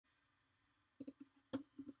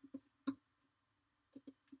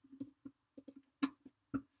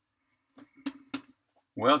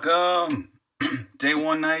Welcome! Day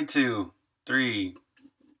 1, night 2, 3,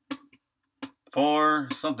 4,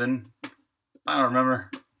 something. I don't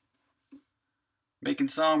remember. Making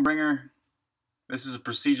Songbringer. This is a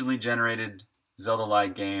procedurally generated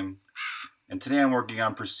Zelda-like game. And today I'm working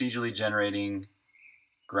on procedurally generating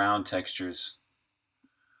ground textures.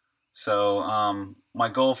 So my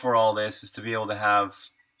goal for all this is to be able to have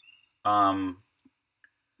a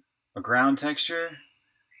ground texture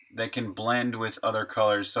that can blend with other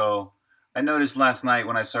colors. So I noticed last night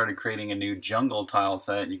when I started creating a new jungle tile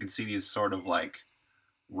set, you can see these sort of like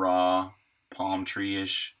raw palm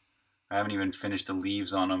tree-ish. I haven't even finished the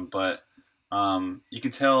leaves on them, but you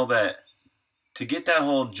can tell that to get that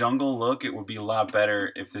whole jungle look, it would be a lot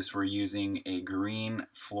better if this were using a green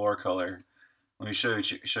floor color. Let me show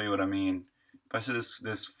you what I mean. If I set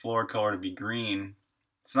this floor color to be green,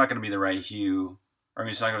 it's not going to be the right hue, or I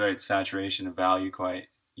mean, it's not going to be the right saturation and value quite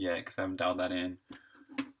yet because I haven't dialed that in.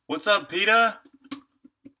 What's up, PETA?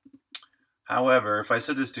 However, if I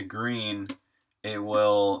set this to green, it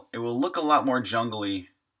will look a lot more jungly.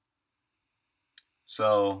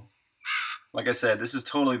 So, like I said, this is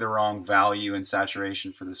totally the wrong value and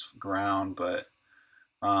saturation for this ground, but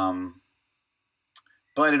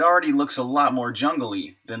it already looks a lot more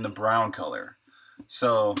jungly than the brown color.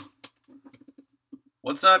 So,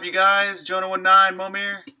 what's up, you guys? Jonah19,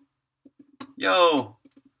 Momir? Yo!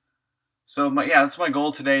 So, that's my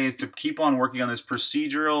goal today, is to keep on working on this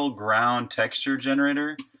procedural ground texture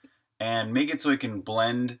generator and make it so it can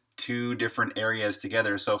blend two different areas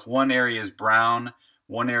together. So if one area is brown,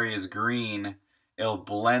 one area is green, it'll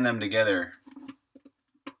blend them together.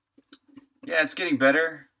 Yeah, it's getting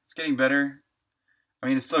better. It's getting better. I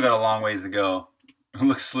mean, it's still got a long ways to go. It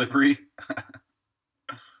looks slippery.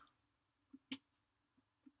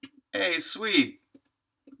 Hey, sweet.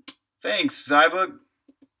 Thanks, Zybug.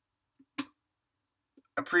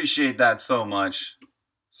 Appreciate that so much.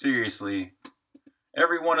 Seriously.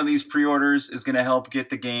 Every one of these pre-orders is going to help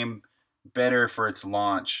get the game better for its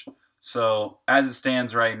launch. So, as it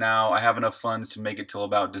stands right now, I have enough funds to make it till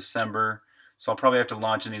about December. So I'll probably have to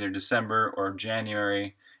launch in either December or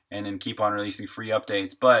January and then keep on releasing free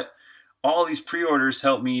updates. But all these pre-orders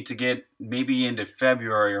help me to get maybe into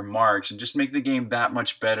February or March and just make the game that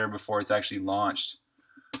much better before it's actually launched.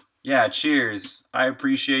 Yeah, cheers. I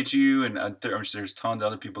appreciate you, and there's tons of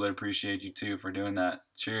other people that appreciate you too for doing that.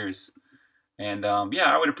 Cheers. And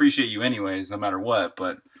yeah, I would appreciate you anyways, no matter what,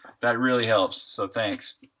 but that really helps, so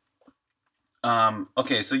thanks.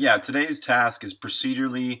 Okay, so yeah, today's task is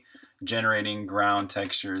procedurally generating ground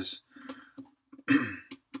textures.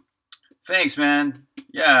 Thanks, man.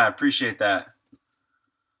 Yeah, I appreciate that.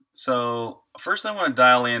 So first I want to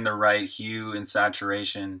dial in the right hue and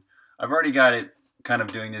saturation. I've already got it kind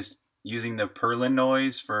of doing this using the Perlin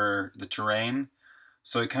noise for the terrain.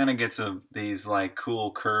 So it kind of gets these like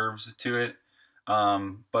cool curves to it.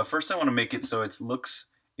 But first I want to make it so it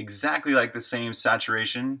looks exactly like the same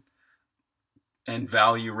saturation and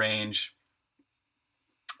value range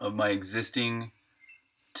of my existing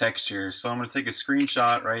texture. So I'm going to take a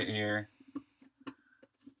screenshot right here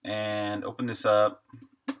and open this up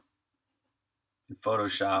in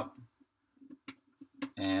Photoshop.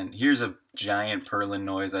 And here's a giant Perlin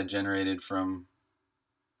noise I generated from,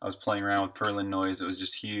 I was playing around with Perlin noise. It was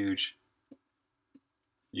just huge.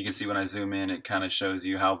 You can see when I zoom in, it kind of shows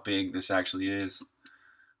you how big this actually is.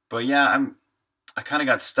 But yeah, I kind of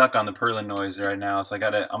got stuck on the Perlin noise right now, so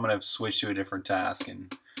I'm gonna switch to a different task.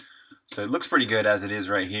 And so it looks pretty good as it is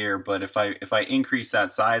right here. But if I increase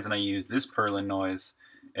that size and I use this Perlin noise,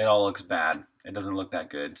 it all looks bad. It doesn't look that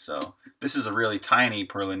good. So this is a really tiny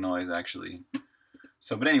Perlin noise actually.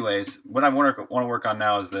 So, but anyways, what I want to work on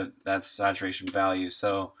now is that saturation value.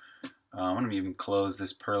 So I'm gonna even close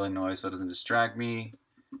this Perlin noise so it doesn't distract me.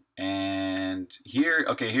 And here,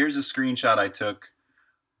 okay, here's a screenshot I took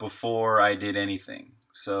before I did anything.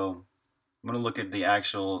 So I'm going to look at the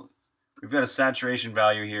actual, we've got a saturation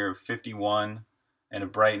value here of 51 and a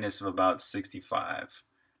brightness of about 65.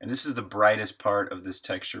 And this is the brightest part of this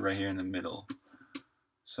texture right here in the middle.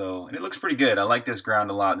 So, and it looks pretty good. I like this ground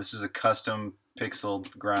a lot. This is a custom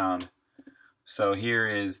pixeled ground. So here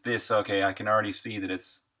is this, okay, I can already see that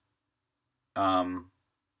it's,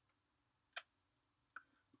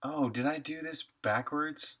 oh, did I do this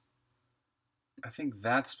backwards? I think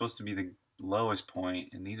that's supposed to be the lowest point,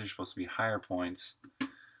 and these are supposed to be higher points.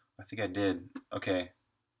 I think I did. Okay.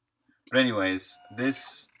 But anyways, it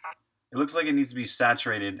looks like it needs to be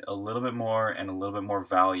saturated a little bit more and a little bit more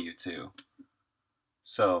value too.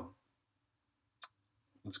 So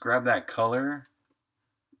let's grab that color.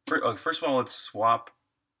 First of all, let's swap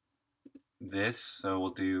this. So we'll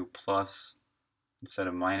do plus instead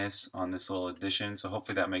of minus on this little addition. So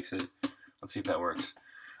hopefully that makes it. Let's see if that works.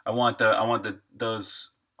 I want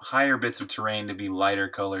those higher bits of terrain to be lighter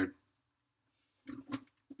colored.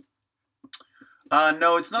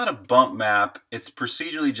 No, it's not a bump map. It's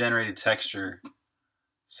procedurally generated texture.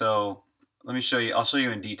 So let me show you. I'll show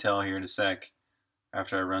you in detail here in a sec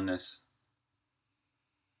after I run this.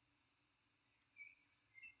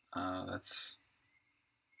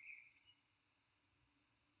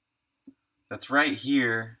 That's right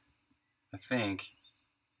here, I think.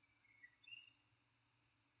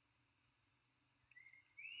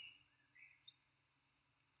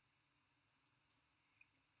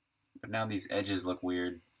 But now these edges look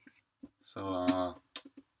weird. So how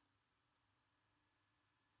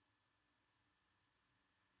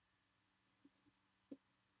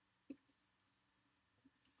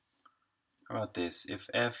about this? If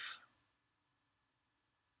F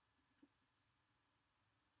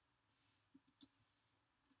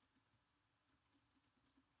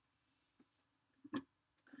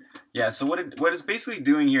Yeah, so what it's basically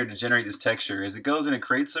doing here to generate this texture is it goes and it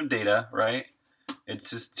creates some data, right? It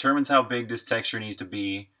just determines how big this texture needs to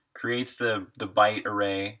be, creates the byte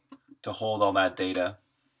array to hold all that data.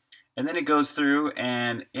 And then it goes through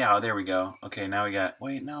and, yeah, there we go. Okay, now we got,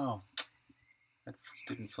 wait, no. That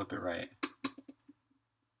didn't flip it right.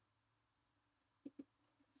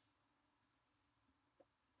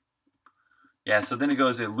 Yeah, so then it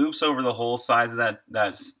goes, it loops over the whole size of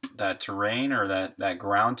that terrain or that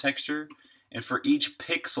ground texture. And for each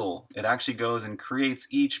pixel, it actually goes and creates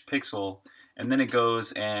each pixel. And then it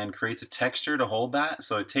goes and creates a texture to hold that.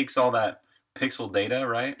 So it takes all that pixel data,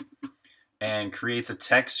 right? And creates a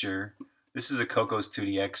texture. This is a Cocos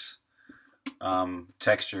 2DX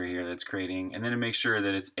texture here that's creating. And then it makes sure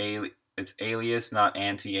that it's alias, not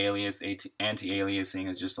anti-alias. Anti-aliasing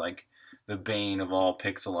is just like the bane of all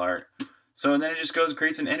pixel art. So then it just goes and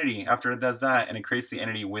creates an entity after it does that, and it creates the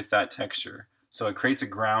entity with that texture. So it creates a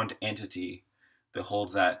ground entity that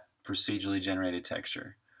holds that procedurally generated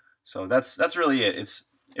texture. So that's really it.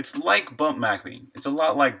 It's like bump mapping. It's a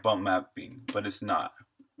lot like bump mapping, but it's not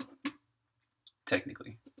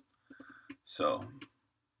technically. So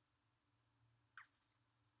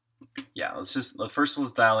yeah,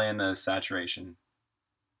 let's dial in the saturation.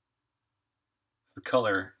 So the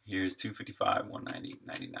color here is 255, 190,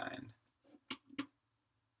 99.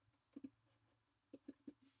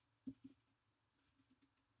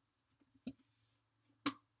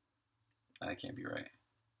 That can't be right.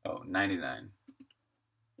 Oh, 99.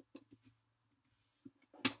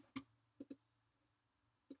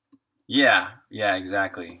 Yeah,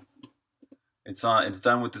 exactly. It's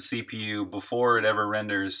done with the CPU before it ever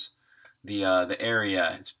renders the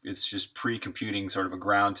area. It's just pre-computing sort of a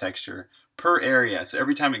ground texture per area. So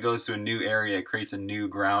every time it goes to a new area, it creates a new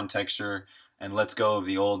ground texture and lets go of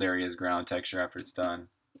the old area's ground texture after it's done.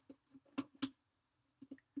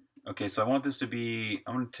 Okay, so I want this to be,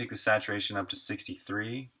 I'm going to take the saturation up to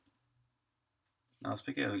 63. Now let's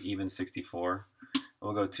pick it even 64.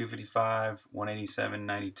 We'll go 255, 187,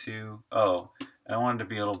 92. Oh, and I want it to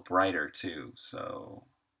be a little brighter too, so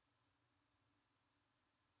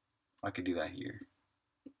I could do that here.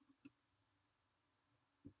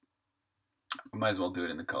 I might as well do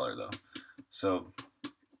it in the color though. So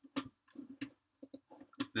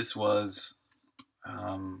this was,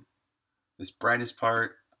 this brightest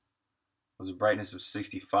part was a brightness of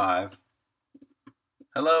 65.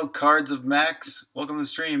 Hello, Cards of Max. Welcome to the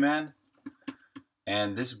stream, man.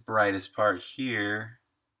 And this brightest part here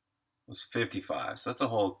was 55. So that's a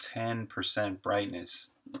whole 10% brightness.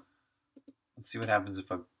 Let's see what happens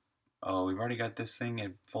if I... Oh, we've already got this thing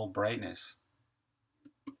at full brightness.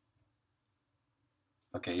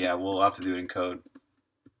 Okay, yeah, we'll have to do it in code.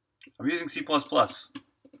 I'm using C++.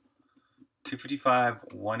 255,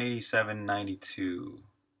 187, 92.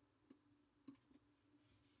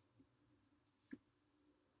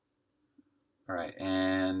 All right,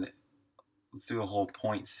 and let's do a whole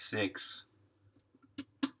 0.6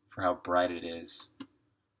 for how bright it is.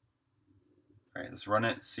 All right, let's run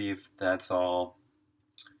it, see if that's all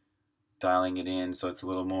dialing it in so it's a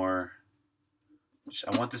little more...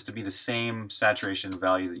 I want this to be the same saturation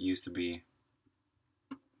values it used to be.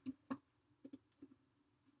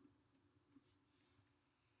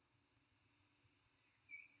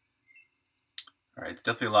 All right, it's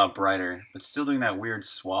definitely a lot brighter, but still doing that weird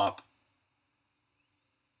swap.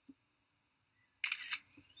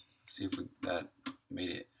 Let's see if that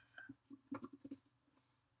made it.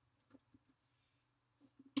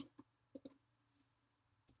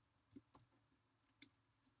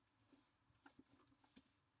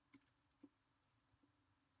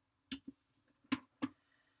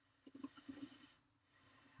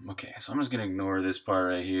 Okay, so I'm just gonna ignore this part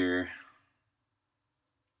right here.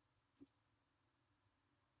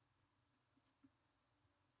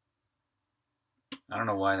 I don't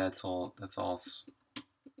know why that's all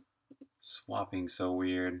swapping so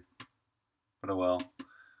weird, but oh well.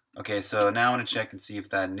 Okay, so now I want to check and see if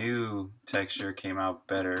that new texture came out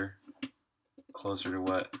better, closer to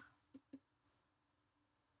what.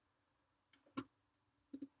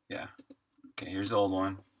 Yeah. Okay, here's the old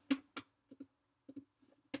one.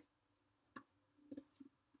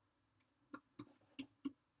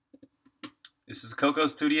 This is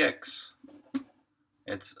Coco's 2DX.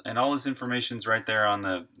 And all this information's right there on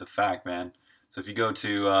the fact, man. So if you go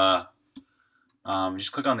to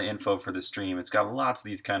just click on the info for the stream. It's got lots of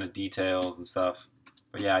these kind of details and stuff.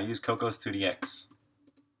 But yeah, I use Coco's 2DX.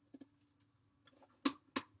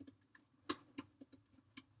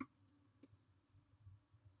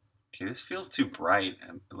 Okay, this feels too bright.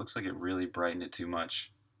 It looks like it really brightened it too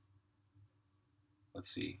much. Let's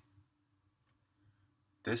see.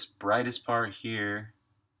 This brightest part here,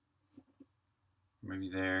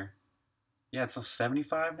 maybe there. Yeah, it's a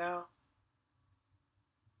 75 now?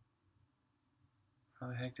 How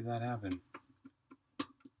the heck did that happen?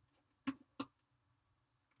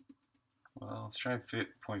 Well, let's try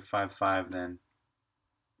 0.55 then.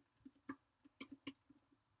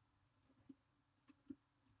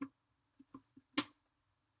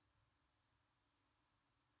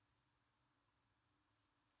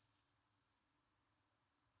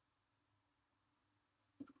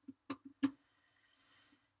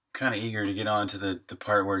 Kind of eager to get on to the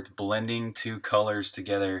part where it's blending two colors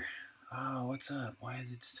together. Oh, what's up? Why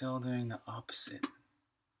is it still doing the opposite?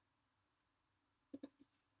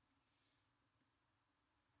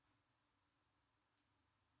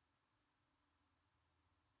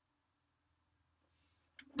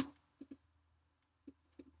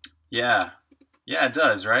 Yeah. Yeah, it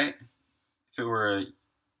does, right? If it were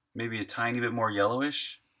maybe a tiny bit more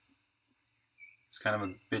yellowish, it's kind of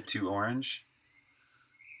a bit too orange.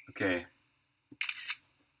 Okay.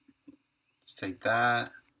 Let's take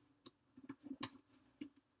that.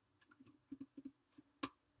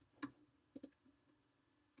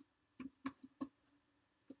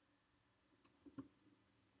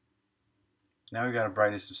 Now we got a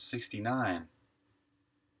brightness of 69.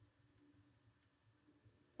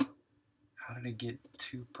 How did it get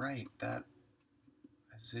too bright? That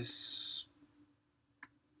is this.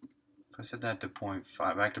 If I set that to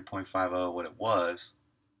 0.5, back to 0.50, what it was.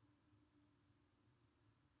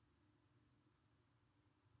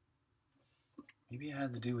 Maybe it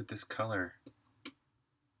had to do with this color.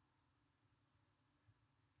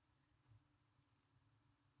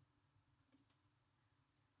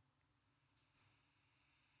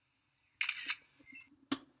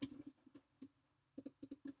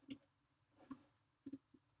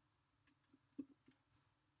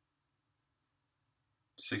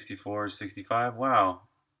 '64, '65. Wow.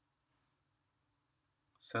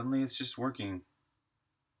 Suddenly it's just working.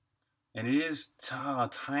 And it is a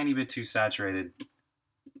tiny bit too saturated.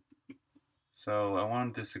 So I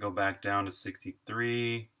want this to go back down to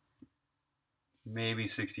 63, maybe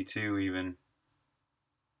 62 even.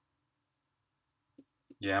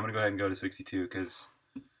 Yeah, I'm going to go ahead and go to 62 because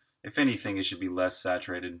if anything, it should be less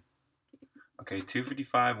saturated. Okay,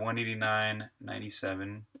 255, 189,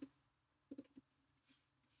 97.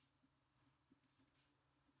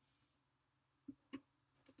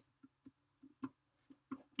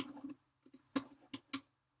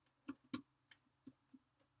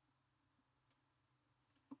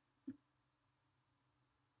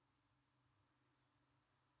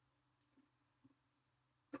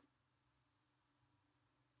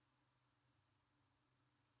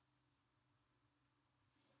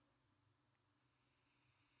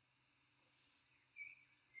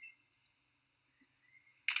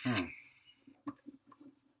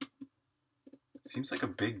 Seems like a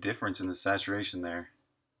big difference in the saturation there.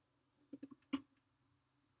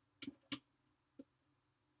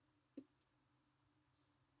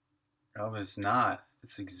 Oh, it's not.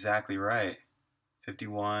 It's exactly right.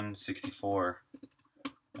 51, 64.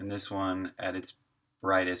 And this one at its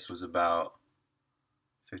brightest was about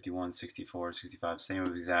 51, 64, 65. Same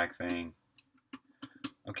exact thing.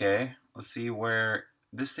 Okay, let's see where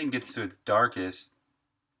this thing gets to its darkest.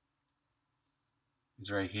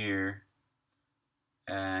 Is right here.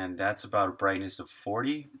 And that's about a brightness of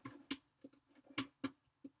 40.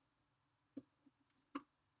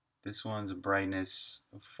 This one's a brightness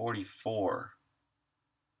of 44.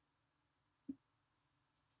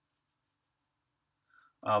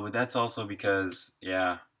 But that's also because,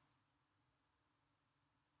 yeah.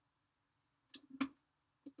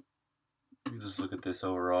 Maybe Just look at this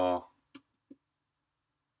overall.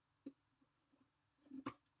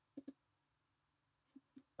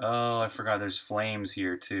 Oh, I forgot there's flames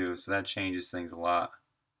here too, so that changes things a lot.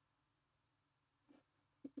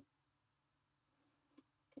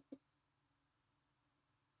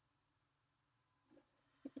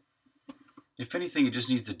 If anything, it just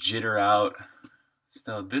needs to jitter out.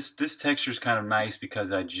 So this texture is kind of nice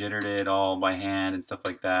because I jittered it all by hand and stuff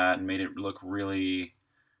like that and made it look really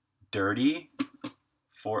dirty.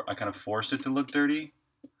 I kind of forced it to look dirty.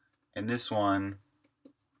 And this one,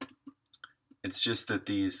 it's just that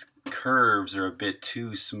these curves are a bit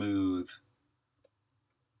too smooth.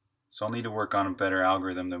 So I'll need to work on a better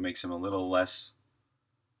algorithm that makes them a little less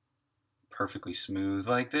perfectly smooth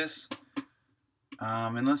like this.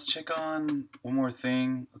 And let's check on one more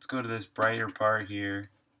thing. Let's go to this brighter part here.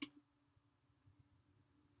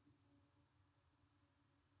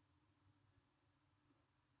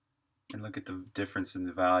 And look at the difference in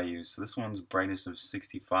the values. So this one's brightness of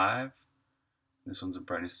 65. This one's a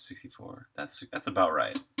brightness of 64. That's about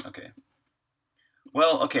right. Okay.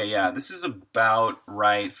 Well, okay, yeah, this is about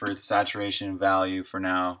right for its saturation value for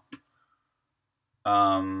now.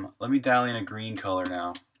 Let me dial in a green color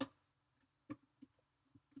now.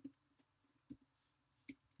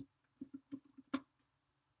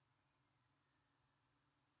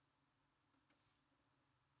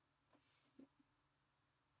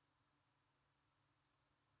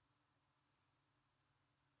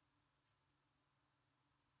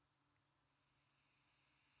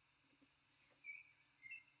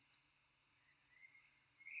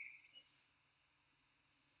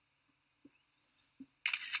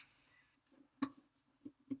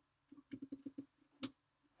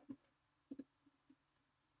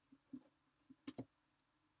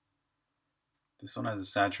 This one has a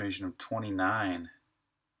saturation of 29,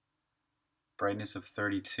 brightness of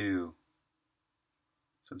 32.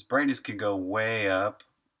 So its brightness could go way up,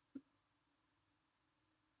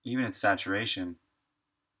 even its saturation.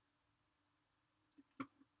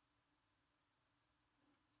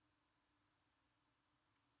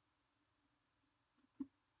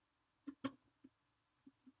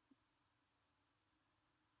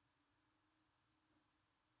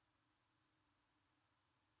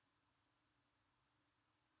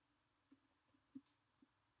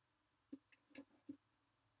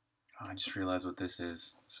 Oh, I just realized what this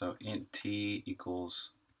is. So int t equals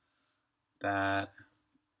that.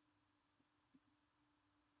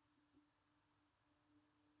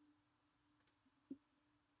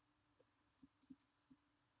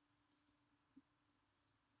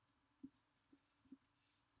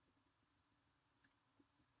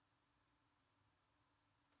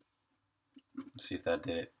 Let's see if that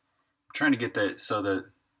did it. I'm trying to get that so that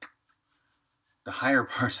the higher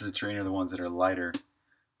parts of the terrain are the ones that are lighter,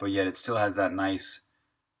 but yet it still has that nice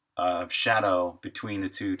shadow between the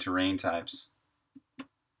two terrain types.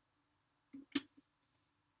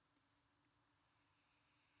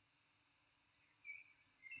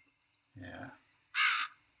 Yeah.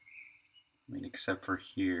 I mean, except for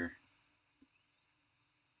here.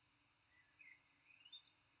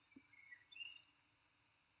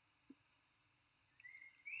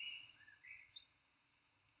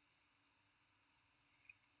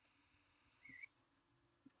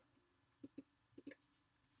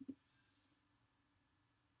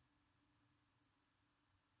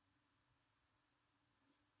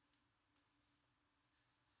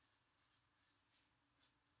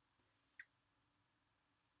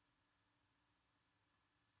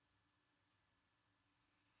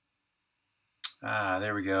 Ah,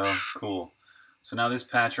 there we go. Cool. So now this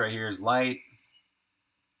patch right here is light.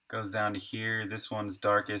 Goes down to here. This one's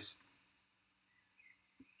darkest.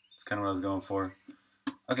 That's kind of what I was going for.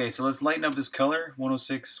 Okay, so let's lighten up this color.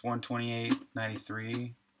 106, 128,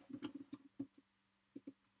 93.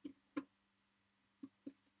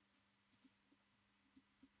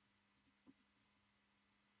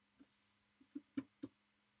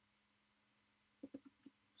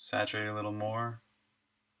 Saturate a little more.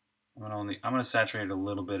 I'm gonna saturate it a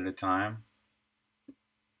little bit at a time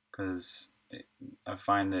because I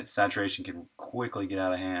find that saturation can quickly get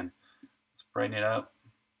out of hand. Let's brighten it up.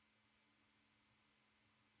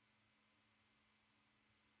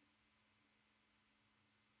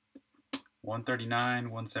 $139,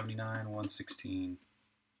 $179, $116.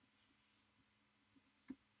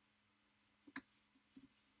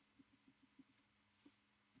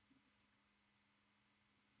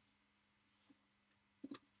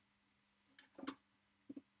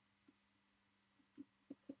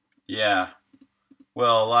 Yeah.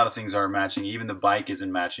 Well, a lot of things aren't matching. Even the bike isn't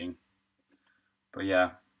matching. But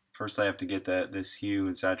yeah, First I have to get this hue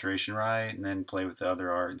and saturation right, and then play with the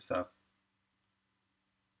other art and stuff.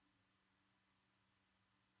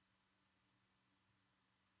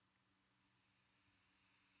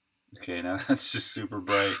 Okay, now that's just super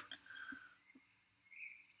bright.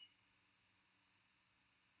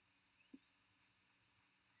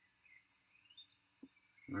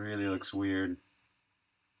 Really looks weird.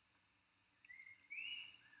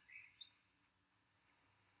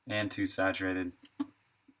 And too saturated.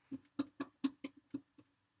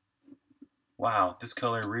 Wow, this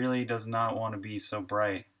color really does not want to be so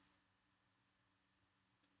bright.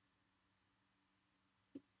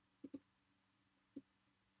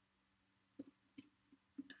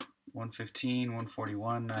 $115,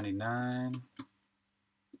 $141.99.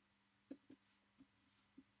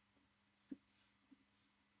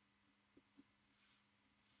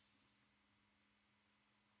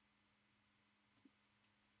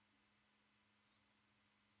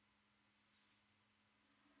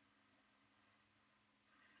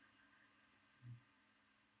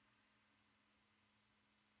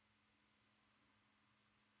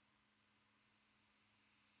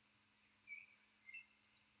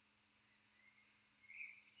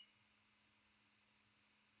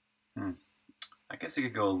 I guess it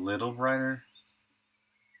could go a little brighter.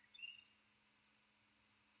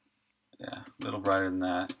 Yeah, a little brighter than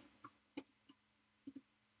that.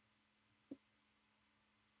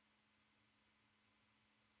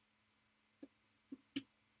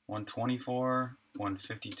 $124,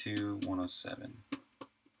 $152, $107.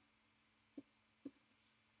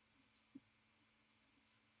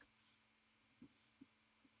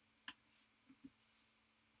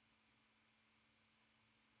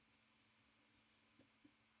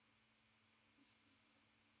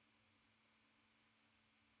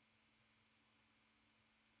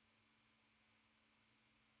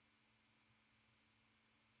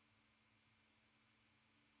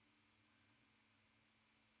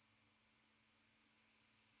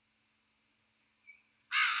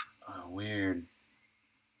 Oh, weird.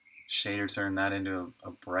 Shader turned that into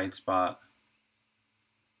a bright spot.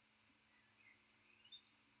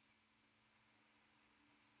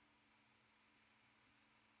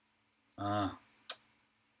 Ah.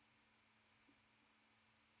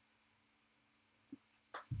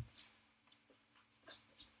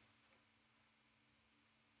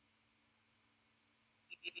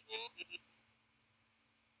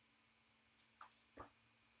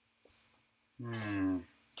 Hmm.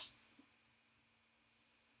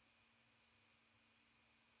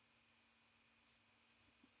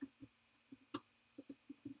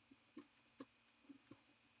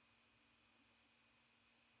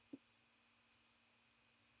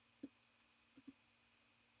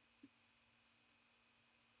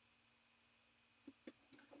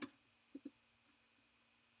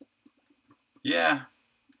 Yeah.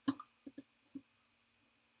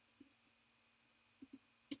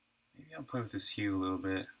 Maybe I'll play with this hue a little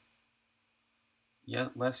bit. Yeah,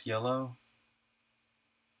 less yellow.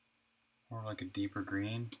 More like a deeper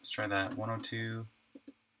green. Let's try that. 102.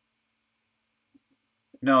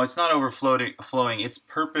 No, it's not overflowing. It's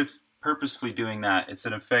purposefully doing that. It's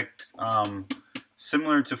an effect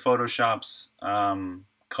similar to Photoshop's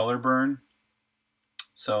color burn.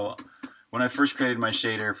 So when I first created my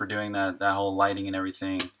shader for doing that whole lighting and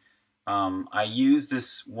everything, I used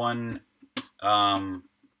this one. It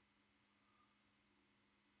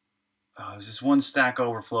was this one Stack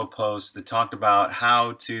Overflow post that talked about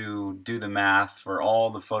how to do the math for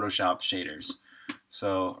all the Photoshop shaders.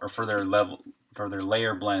 So, or for their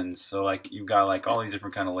layer blends. So like you've got like all these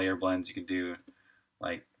different kind of layer blends you could do,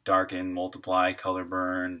 like darken, multiply, color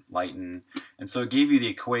burn, lighten. And so it gave you the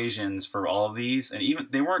equations for all of these, and even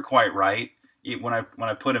they weren't quite right. When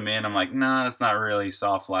I put them in, I'm like, nah, that's not really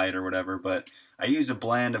soft light or whatever. But I used a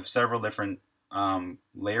blend of several different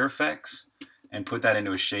layer effects and put that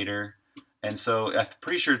into a shader. And so I'm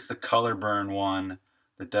pretty sure it's the color burn one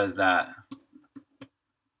that does that,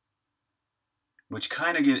 which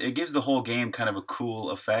kind of it gives the whole game kind of a cool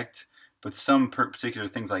effect. But some particular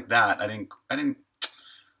things like that, I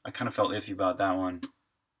kind of felt iffy about that one.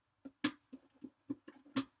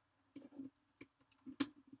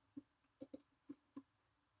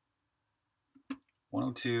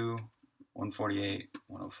 $102, $148,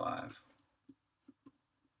 $105.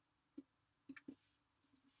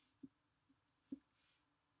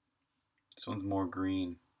 This one's more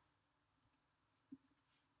green.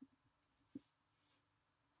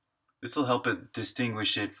 This will help it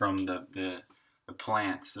distinguish it from the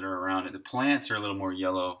plants that are around it. The plants are a little more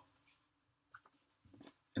yellow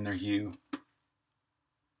in their hue.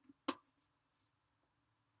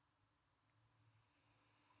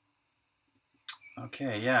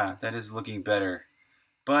 Okay, yeah, that is looking better.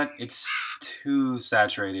 But it's too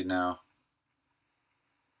saturated now.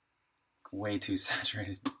 Way too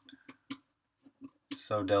saturated.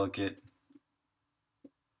 So delicate.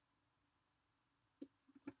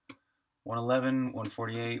 111,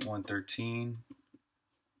 148, 113.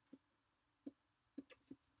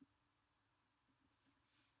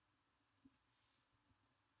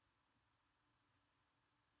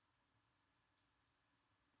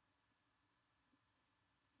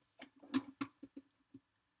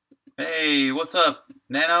 Hey, what's up,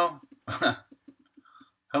 Nano?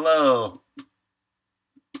 Hello.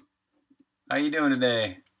 How you doing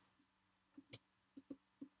today?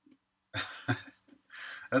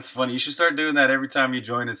 That's funny. You should start doing that every time you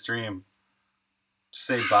join a stream. Just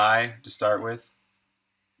say bye to start with.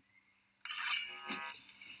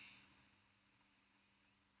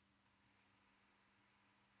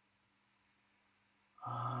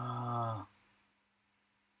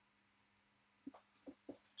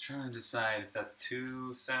 Trying to decide if that's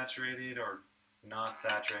too saturated or not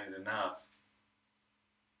saturated enough.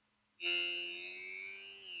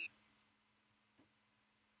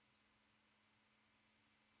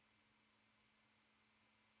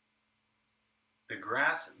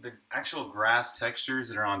 The actual grass textures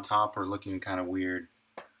that are on top are looking kind of weird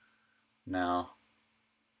now.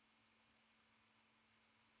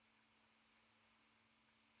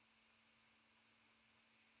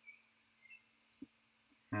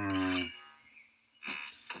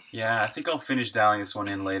 Yeah, I think I'll finish dialing this one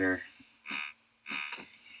in later.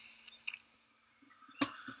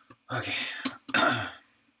 Okay.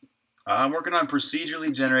 I'm working on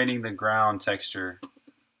procedurally generating the ground texture.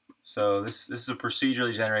 So this is a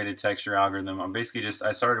procedurally generated texture algorithm. I'm basically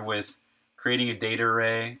I started with creating a data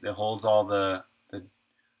array that holds all the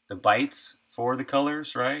bytes for the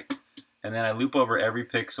colors, right? And then I loop over every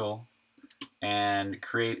pixel and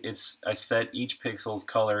I set each pixel's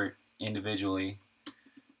color individually.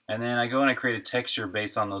 And then I go and I create a texture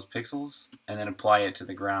based on those pixels and then apply it to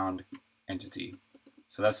the ground entity.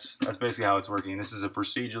 So that's basically how it's working. This is a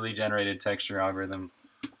procedurally generated texture algorithm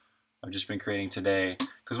I've just been creating today.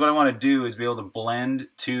 Because what I want to do is be able to blend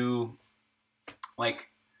to, like,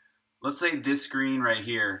 let's say this screen right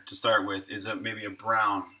here to start with is maybe a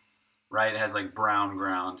brown, right? It has like brown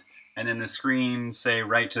ground. And then the screen, say,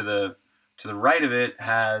 right to the right of it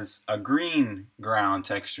has a green ground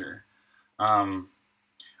texture.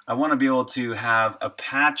 I want to be able to have a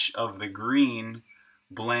patch of the green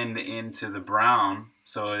blend into the brown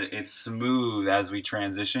so it's smooth as we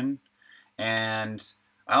transition. And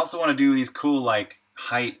I also want to do these cool like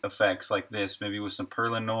height effects like this, maybe with some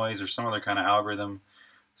Perlin noise or some other kind of algorithm.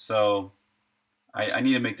 So I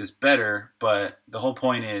need to make this better, but the whole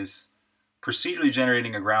point is procedurally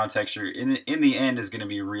generating a ground texture in the end is going to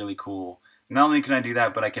be really cool. Not only can I do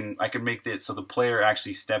that, but I can make it so the player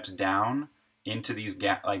actually steps down into these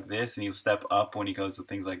gaps like this, and he'll step up when he goes to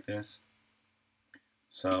things like this.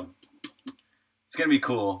 So it's gonna be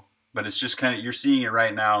cool, but it's just kind of, you're seeing it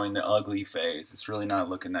right now in the ugly phase. It's really not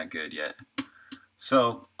looking that good yet.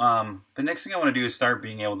 So the next thing I want to do is start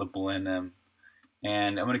being able to blend them,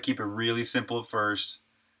 and I'm going to keep it really simple at first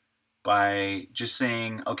by just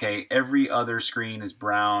saying, okay, every other screen is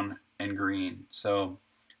brown and green. So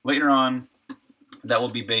later on, that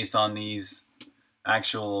will be based on these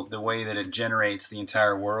the way that it generates the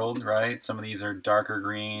entire world, right? Some of these are darker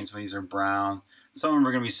green, some of these are brown. Some of them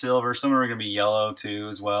are going to be silver, some of them are going to be yellow too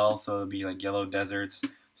as well, so it'll be like yellow deserts.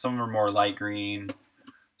 Some of them are more light green.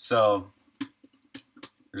 So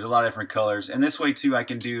there's a lot of different colors. And this way too, I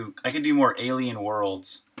can do more alien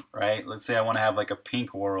worlds, right? Let's say I want to have like a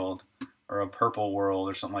pink world or a purple world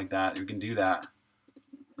or something like that. We can do that.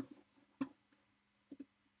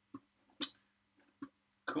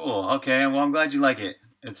 Cool. Okay. Well, I'm glad you like it.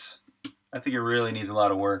 I think it really needs a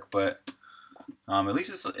lot of work, but at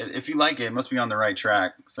least if you like it, it must be on the right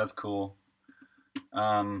track. So that's cool.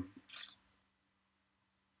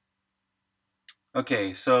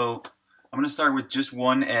 Okay. So I'm gonna start with just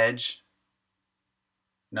one edge.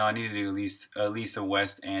 No, I need to do at least a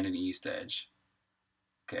west and an east edge.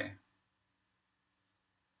 Okay.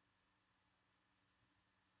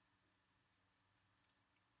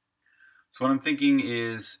 So what I'm thinking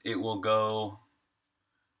is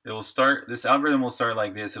this algorithm will start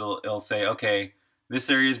like this. It'll say, okay, this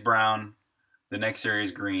area is brown, the next area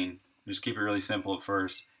is green. Just keep it really simple at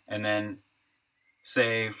first. And then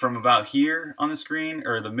say from about here on the screen,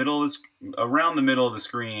 or around the middle of the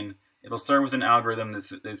screen, it'll start with an algorithm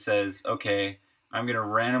that says, okay, I'm going to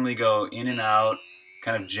randomly go in and out,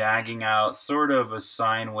 kind of jagging out, sort of a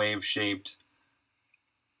sine wave shaped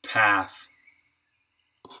path.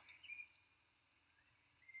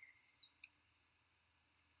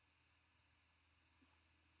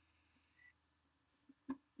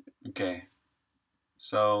 Okay,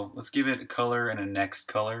 so let's give it a color and a next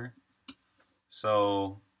color.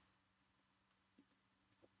 So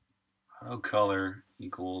auto color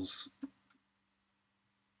equals,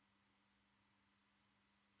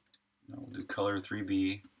 we'll do color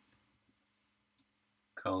 3B,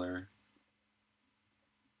 color,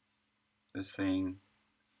 this thing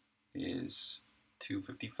is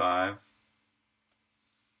 255,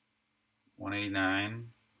 189,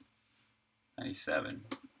 97.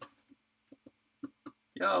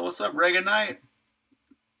 Yo, what's up, Reagan Knight?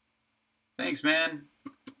 Thanks, man.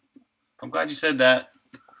 I'm glad you said that.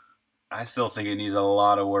 I still think it needs a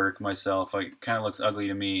lot of work myself. Like, it kind of looks ugly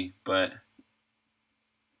to me, but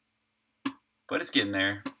it's getting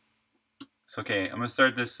there. So, okay, I'm gonna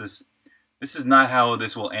start this. This is not how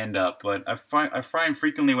this will end up, but I find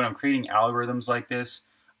frequently when I'm creating algorithms like this,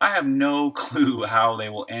 I have no clue how they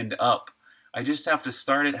will end up. I just have to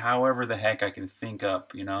start it however the heck I can think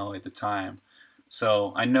up, you know, at the time.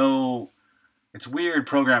 So I know it's weird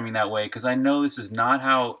programming that way because I know this is not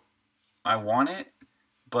how I want it,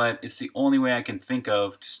 but it's the only way I can think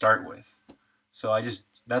of to start with. So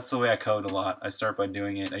that's the way I code a lot. I start by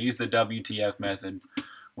doing it. I use the WTF method.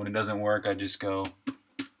 When it doesn't work, I just go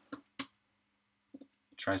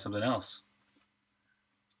try something else.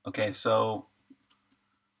 Okay, so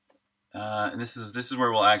this is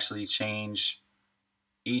where we'll actually change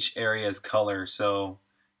each area's color. So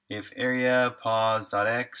if area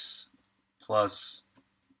pos.x plus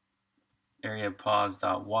area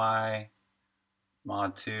pos.y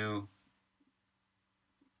mod 2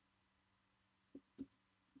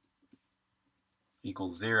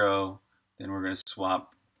 equals 0, then we're going to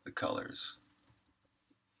swap the colors.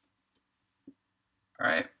 All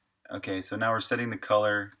right. Okay, so now we're setting the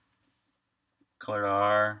color to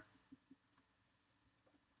R,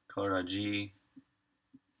 color to G,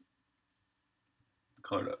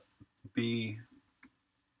 color to B.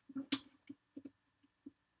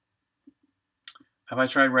 Have I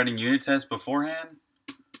tried writing unit tests beforehand?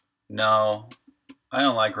 No, I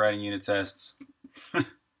don't like writing unit tests.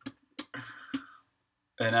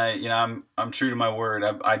 And I'm true to my word.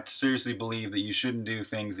 I seriously believe that you shouldn't do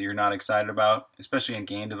things that you're not excited about, especially in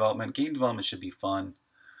game development. Game development should be fun.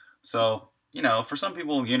 So, for some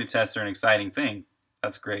people, unit tests are an exciting thing.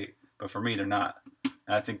 That's great. But for me, they're not.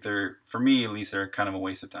 And I think for me at least, they're kind of a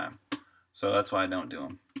waste of time. So that's why I don't do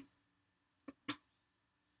them.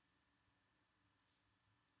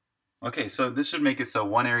 Okay, so this should make it so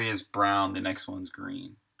one area is brown, the next one's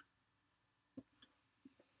green.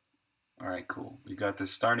 All right, cool. We got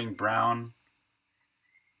this starting brown,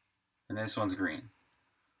 and this one's green.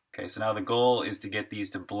 Okay, so now the goal is to get these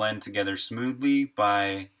to blend together smoothly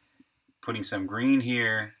by putting some green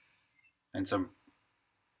here and some,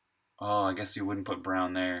 oh, I guess you wouldn't put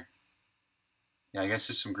brown there. Yeah, I guess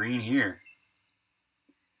just some green here.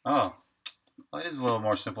 Oh, well, it is a little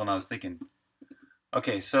more simple than I was thinking.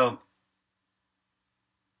 Okay, so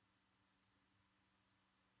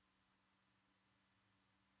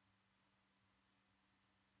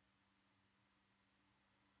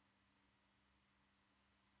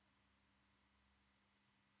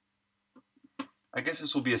I guess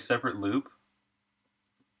this will be a separate loop.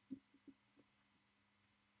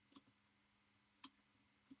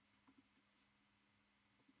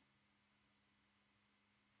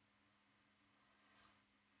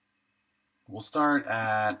 We'll start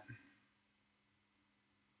at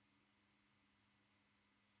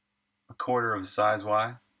a quarter of the size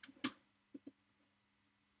Y.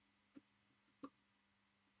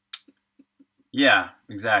 Yeah,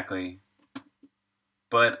 exactly.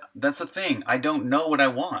 But that's the thing. I don't know what I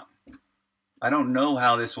want. I don't know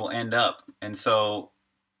how this will end up. And so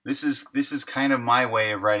this is kind of my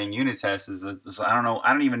way of writing unit tests is that I don't know.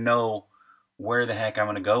 I don't even know where the heck I'm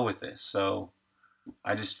going to go with this. So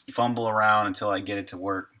I just fumble around until I get it to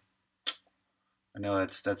work. I know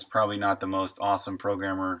that's probably not the most awesome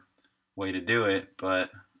programmer way to do it, but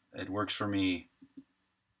it works for me.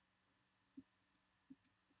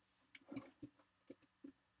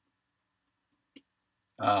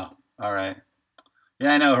 Oh, all right.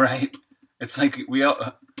 Yeah, I know, right? It's like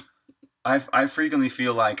I frequently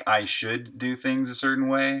feel like I should do things a certain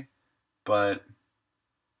way, but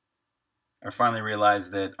I finally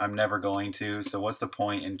realized that I'm never going to. So what's the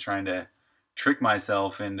point in trying to trick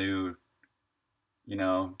myself into,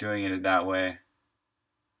 doing it that way?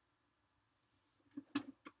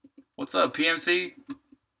 What's up, PMC?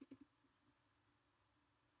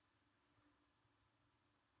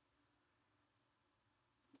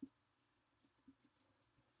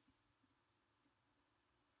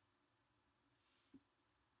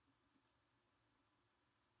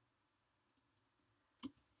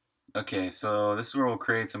 Okay, so this is where we'll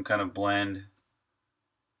create some kind of blend.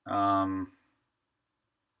 Um,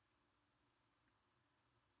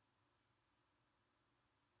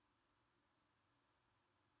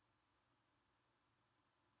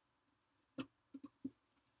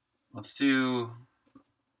 let's do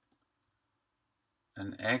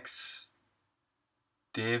an X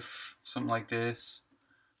diff, something like this.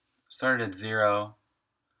 Start at 0.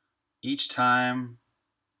 Each time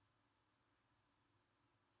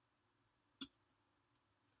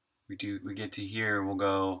we get to here, we'll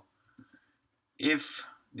go if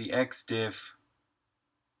the X diff,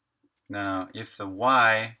 no, if the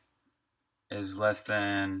Y is less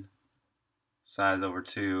than size over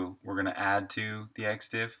 2, we're going to add to the X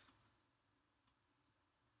diff.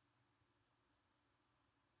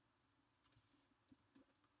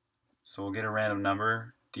 So we'll get a random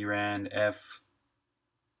number, drand f.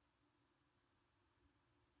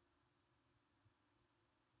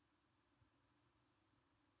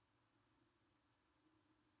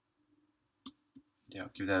 Yeah,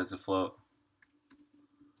 give that as a float.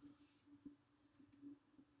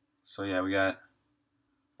 So yeah, we got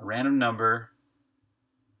a random number.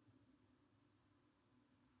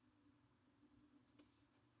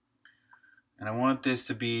 And I want this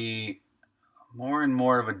to be more and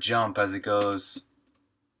more of a jump as it goes.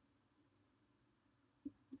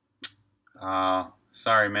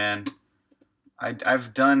 Sorry, man.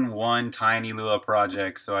 I've done one tiny Lua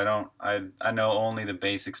project, so I know only the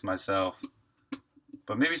basics myself.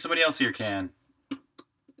 But maybe somebody else here can.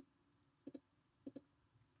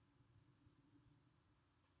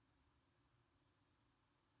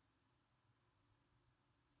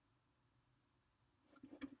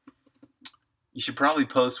 You should probably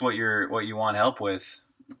post what you want help with.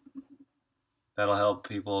 That'll help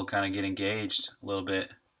people kind of get engaged a little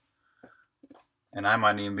bit. And I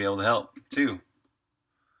might even be able to help too.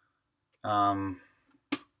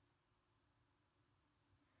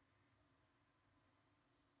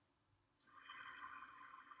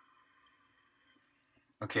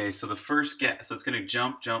 Okay, so the first so it's going to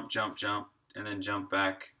jump, jump, jump, jump, and then jump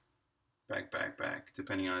back, back, back, back,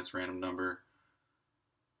 depending on its random number.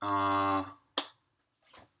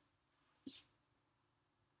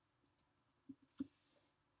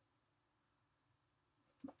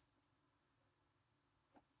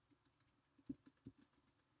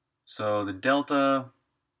 So the delta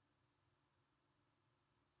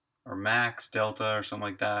or max delta or something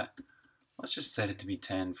like that, let's just set it to be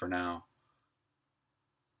 10 for now.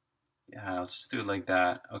 Yeah, let's just do it like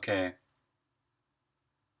that. Okay.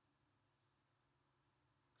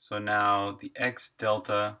 So now the x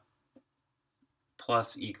delta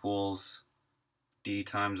plus equals d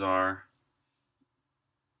times r.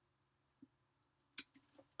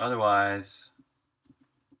 Otherwise,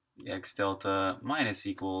 the x delta minus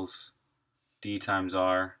equals d times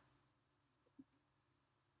r.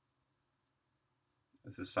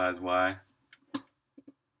 This is size y.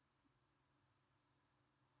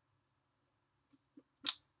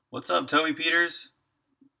 What's up, Toby Peters?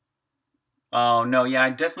 Oh no, yeah, I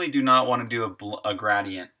definitely do not want to do a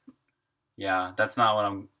gradient. Yeah, that's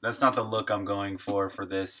not the look I'm going for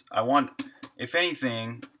this. I want, if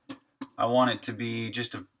anything, I want it to be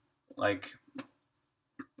just a, like, let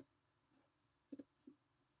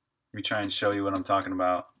me try and show you what I'm talking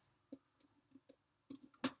about.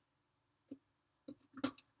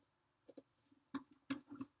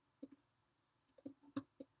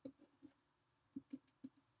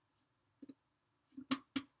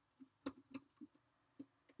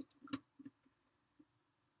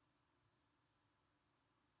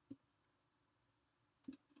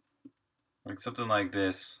 Like something like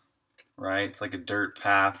this, right? It's like a dirt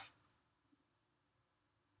path.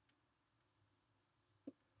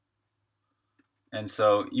 And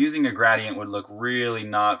so using a gradient would look really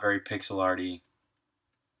not very pixel arty.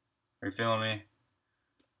 Are you feeling me?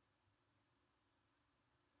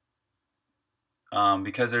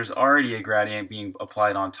 Because there's already a gradient being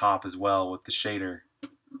applied on top as well with the shader.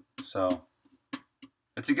 So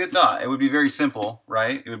it's a good thought. It would be very simple,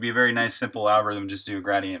 right? It would be a very nice simple algorithm just do a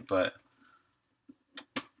gradient, but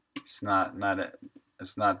it's not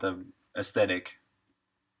the aesthetic.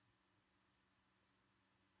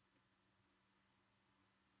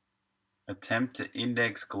 Attempt to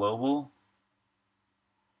index global.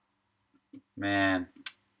 Man,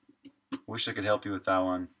 wish I could help you with that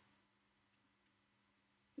one.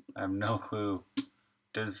 I have no clue.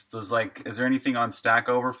 Does like, is there anything on Stack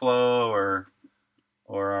Overflow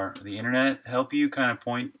or the internet help you kind of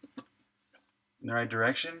point in the right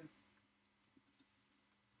direction?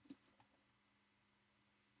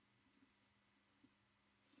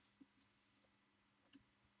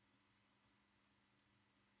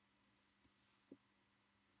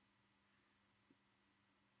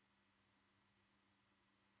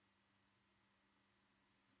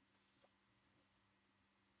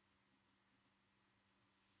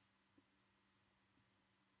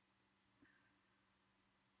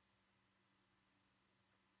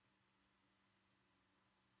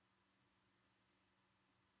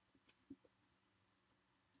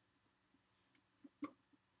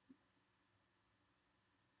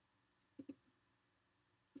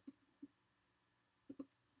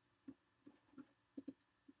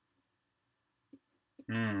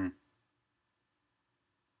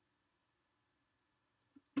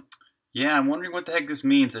 Yeah, I'm wondering what the heck this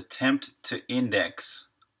means, attempt to index.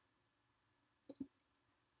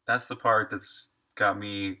 That's the part that's got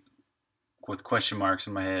me with question marks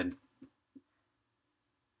in my head.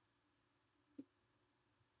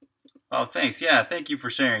 Oh, thanks. Yeah, thank you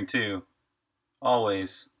for sharing too.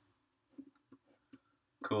 Always.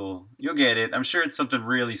 Cool. You'll get it. I'm sure it's something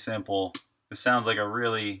really simple. It sounds like a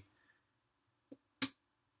really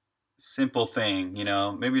simple thing, you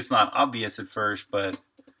know? Maybe it's not obvious at first, but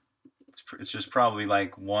it's just probably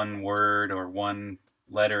like one word or one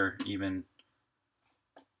letter even.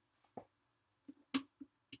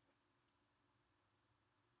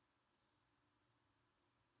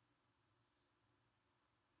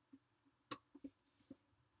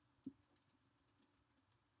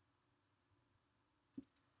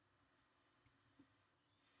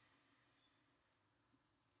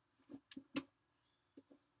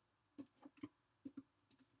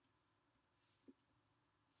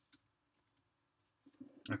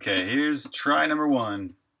 Okay, here's try number one.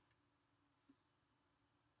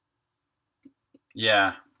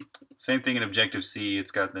 Yeah, same thing in Objective C.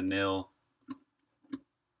 It's got the nil.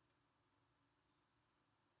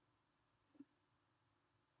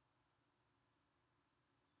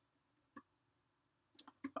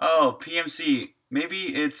 Oh, PMC. Maybe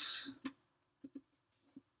it's...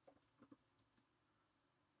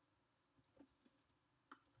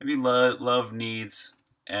 Maybe love needs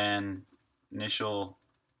an initial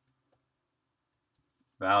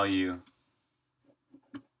value.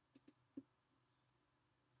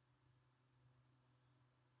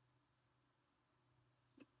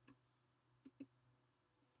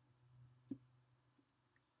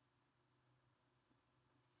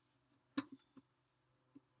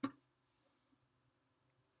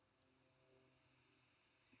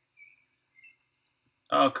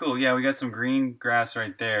 Oh, cool. Yeah, we got some green grass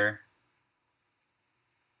right there.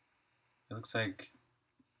 It looks like...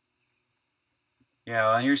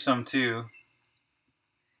 Yeah, well, here's some too.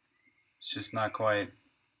 It's just not quite.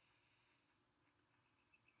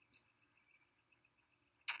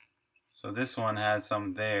 So this one has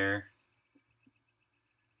some there.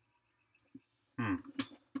 Hmm.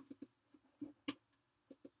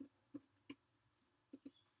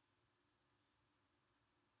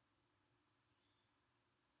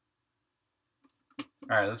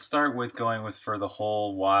 All right, let's start with going with for the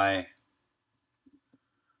whole Y.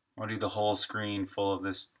 I want to do the whole screen full of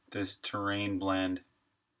this terrain blend.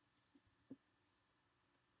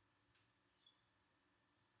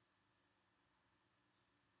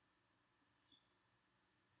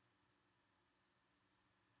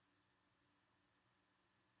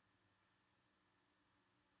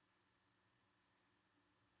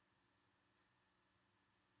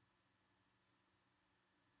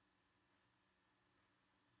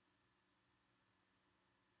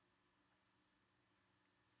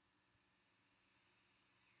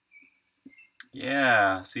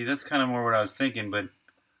 Yeah, see, that's kind of more what I was thinking, but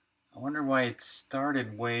I wonder why it started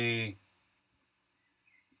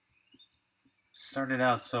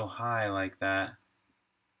out so high like that.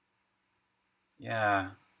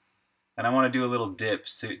 Yeah, and I want to do a little dip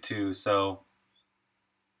too, so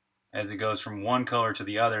as it goes from one color to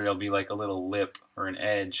the other, there'll be like a little lip or an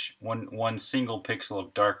edge, one single pixel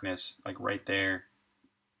of darkness, like right there.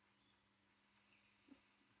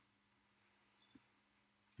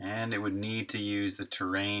 And it would need to use the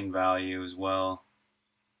terrain value as well.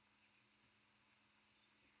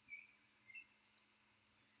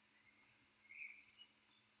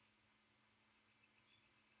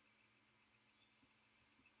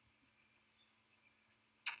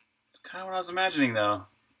 It's kind of what I was imagining though,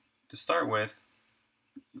 to start with.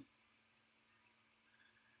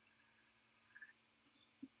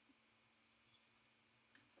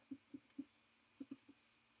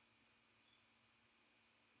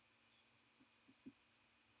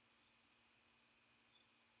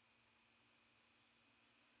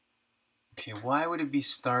 Okay, why would it be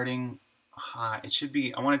starting high? It should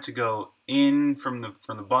be, I want it to go in from the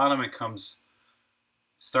bottom. It comes,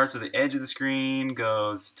 starts at the edge of the screen,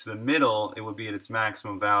 goes to the middle. It would be at its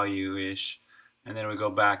maximum value-ish, and then it would go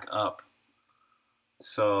back up.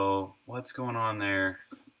 So what's going on there?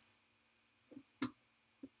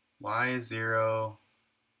 Y is 0.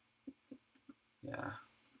 Yeah.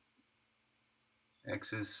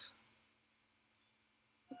 X is...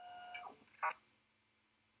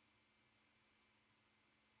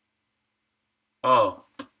 Oh.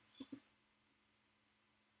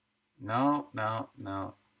 No, no,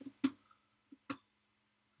 no.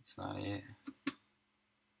 That's not it.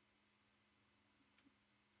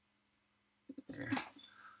 There.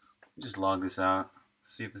 Just log this out.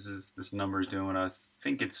 See if this number is doing what I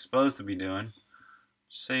think it's supposed to be doing.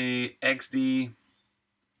 Say XD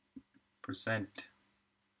percent.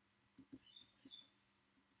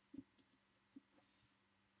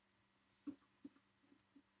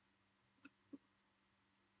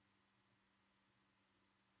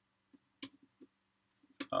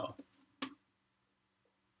 Oh.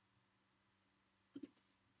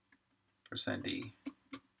 Percent D.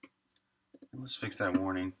 And let's fix that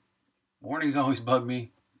warning. Warnings always bug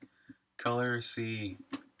me. Color C.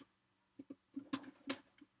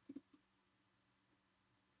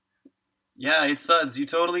 Yeah, it suds. You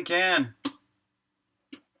totally can.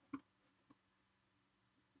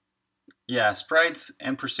 Yeah, sprites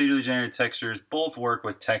and procedurally generated textures both work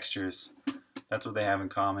with textures. That's what they have in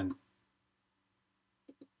common.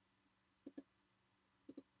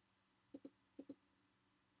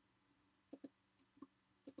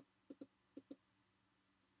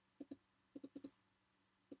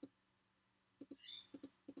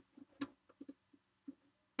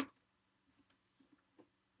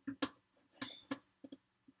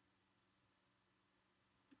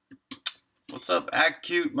 What's up, Act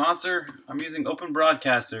Cute Monster? I'm using Open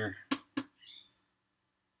Broadcaster.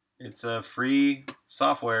 It's a free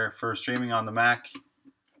software for streaming on the Mac,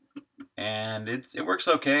 and it works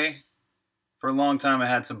okay. For a long time, it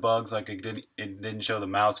had some bugs, like it didn't show the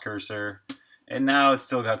mouse cursor, and now it's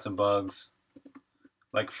still got some bugs.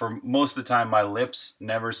 Like for most of the time, my lips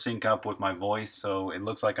never sync up with my voice, so it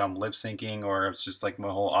looks like I'm lip syncing, or it's just like my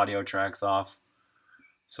whole audio track's off.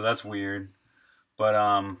 So that's weird. But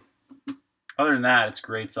other than that, it's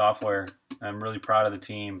great software. I'm really proud of the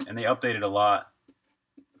team, and they updated a lot.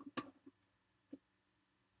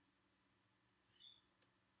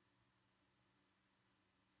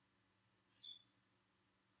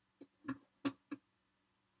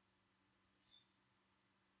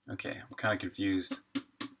 Okay, I'm kind of confused.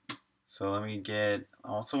 So let me get, I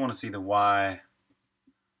also want to see the Y.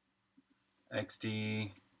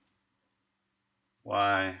 XD,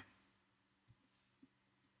 Y.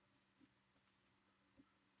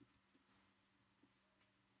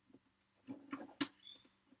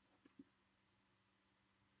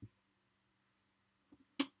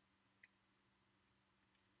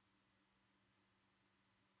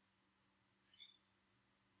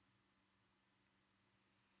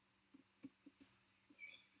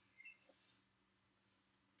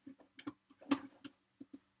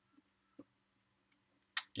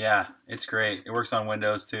 Yeah, it's great. It works on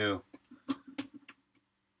Windows too.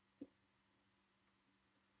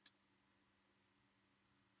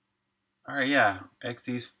 All right, yeah,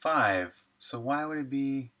 XD's 5. So why would it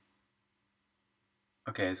be?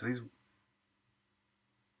 Okay, so these.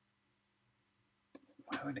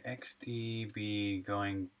 Why would XD be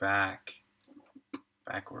going backwards?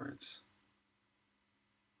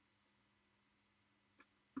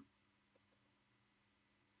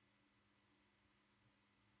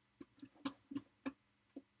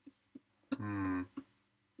 Hmm.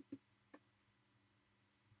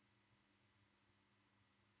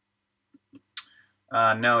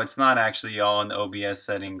 No, it's not actually all in the OBS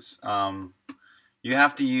settings.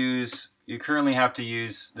 You currently have to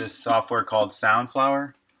use this software called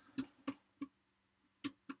Soundflower.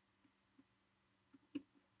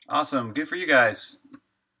 Awesome, good for you guys.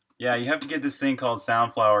 Yeah, you have to get this thing called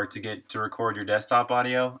Soundflower to record your desktop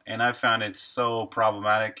audio, and I've found it so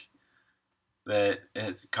problematic that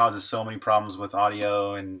it causes so many problems with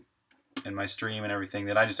audio and my stream and everything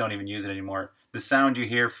that I just don't even use it anymore. The sound you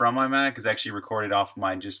hear from my Mac is actually recorded off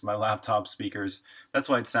my laptop speakers. That's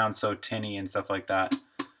why it sounds so tinny and stuff like that.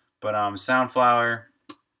 But Soundflower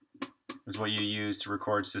is what you use to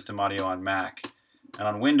record system audio on Mac, and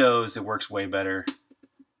on Windows it works way better.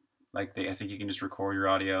 Like I think you can just record your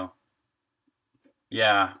audio.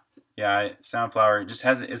 Yeah, yeah. Soundflower just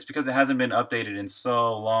hasn't. It's because it hasn't been updated in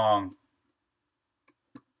so long.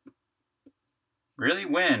 Really?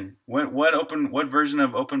 When? What version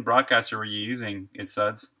of Open Broadcaster were you using? It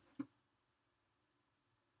suds.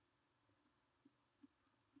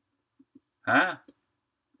 Huh?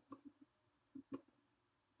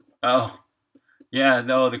 Oh, yeah.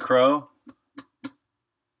 No, the Crow.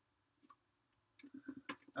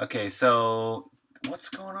 Okay, so what's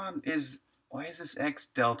going on? Why is this X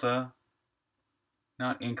delta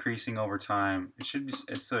not increasing over time? It should be.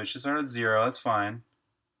 So it should start at 0. That's fine.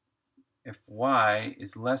 If Y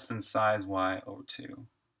is less than size Y over 2,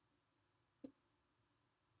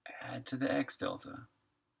 add to the X delta.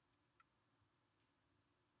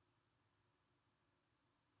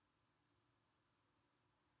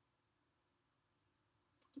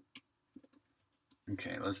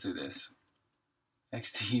 Okay, let's do this.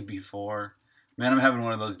 XT before. Man, I'm having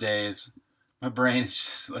one of those days. My brain is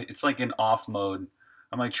just like, it's like in off mode.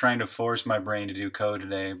 I'm like trying to force my brain to do code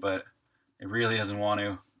today, but it really doesn't want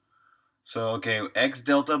to. So, okay, x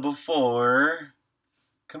delta before.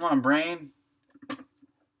 Come on, brain.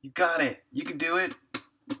 You got it. You can do it.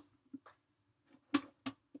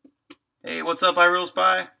 Hey, what's up, iReal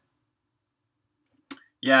Spy?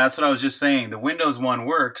 Yeah, that's what I was just saying. The Windows one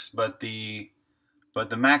works, but the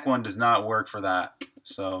Mac one does not work for that.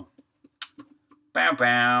 So, bow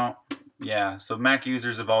bow. Yeah, so Mac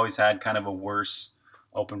users have always had kind of a worse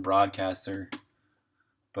Open Broadcaster.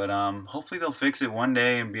 But hopefully they'll fix it one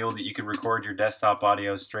day and be able to, you can record your desktop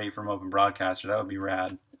audio straight from Open Broadcaster. That would be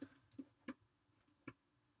rad.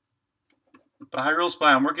 But iReal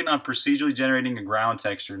Spy, I'm working on procedurally generating a ground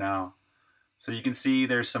texture now. So you can see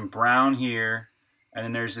there's some brown here, and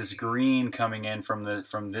then there's this green coming in from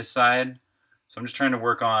this side. So I'm just trying to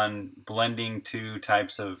work on blending two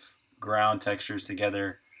types of ground textures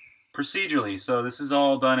together procedurally. So this is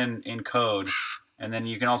all done in code. And then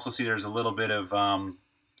you can also see there's a little bit of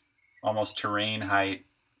almost terrain height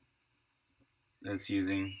that it's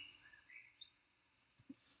using.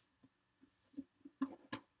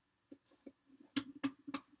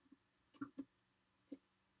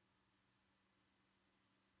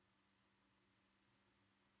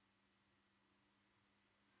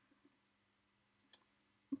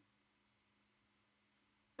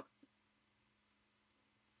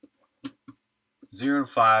 Zero to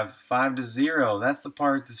five, 5 to 0. That's the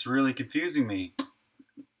part that's really confusing me.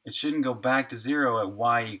 It shouldn't go back to 0 at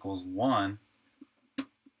y equals 1.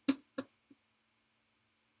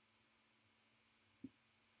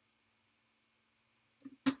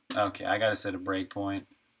 Okay, I gotta set a breakpoint.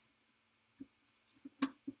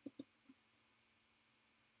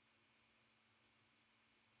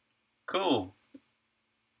 Cool.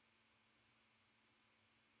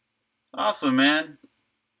 Awesome, man.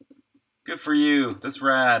 Good for you. That's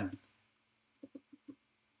rad.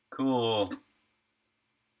 Cool.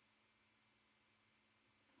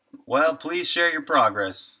 Well, please share your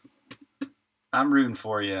progress. I'm rooting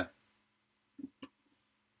for you.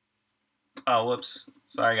 Oh, whoops.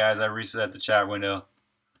 Sorry, guys. I reset the chat window.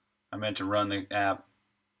 I meant to run the app.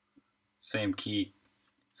 Same key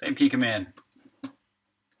command.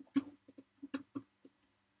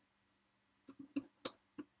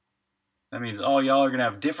 That means all y'all are going to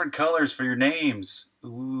have different colors for your names.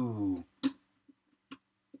 Ooh.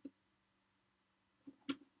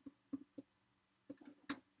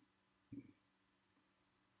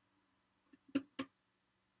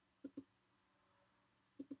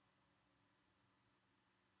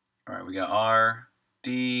 All right, we got R,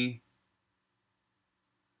 D,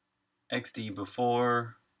 XD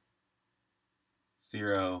before,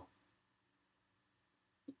 0.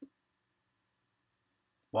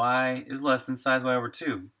 Y is less than size y over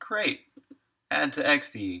 2. Great. Add to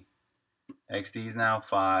XD. XD is now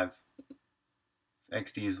 5.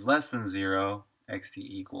 XD is less than 0. XD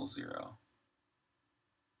equals 0.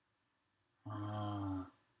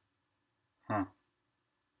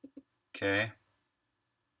 Okay.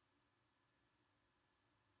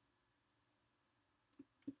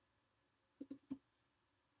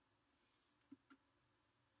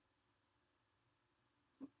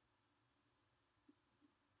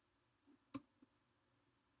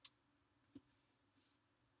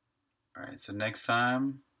 All right, so next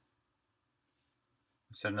time,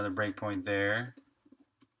 set another breakpoint there.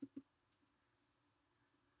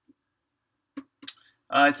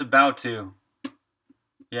 It's about to.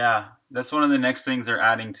 Yeah, that's one of the next things they're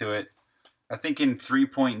adding to it. I think in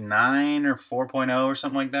 3.9 or 4.0 or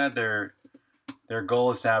something like that, their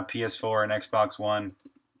goal is to have PS4 and Xbox One.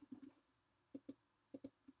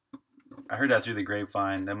 I heard that through the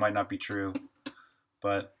grapevine. That might not be true,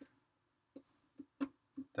 but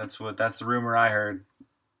that's the rumor I heard.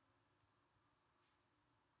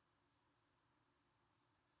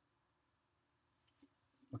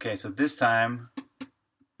 Okay, so this time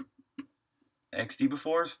XD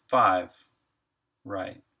before is 5.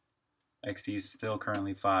 Right. XD is still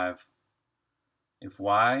currently 5. If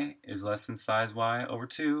y is less than size y over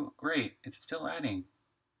 2, great, it's still adding.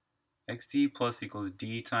 XD plus equals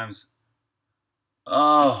D times...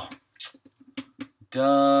 Oh,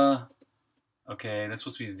 duh. Okay, that's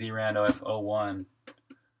supposed to be DRAND OF01.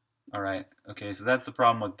 All right, okay, so that's the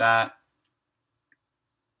problem with that.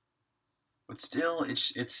 But still, it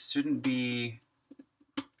shouldn't be...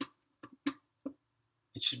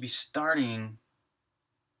 It should be starting...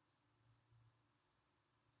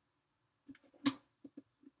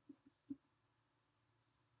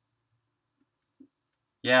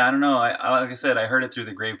 Yeah, I don't know. Like I said, I heard it through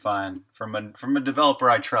the grapevine from a developer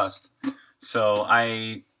I trust. So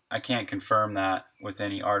I can't confirm that with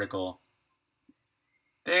any article.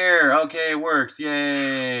 There, okay, it works.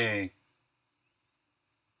 Yay!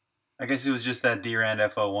 I guess it was just that DRAND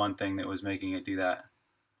FO1 thing that was making it do that.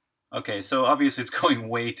 Okay, so obviously it's going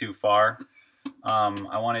way too far.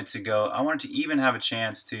 I wanted to even have a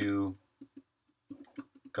chance to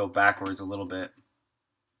go backwards a little bit.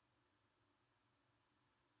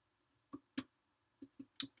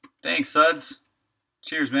 Thanks, Suds.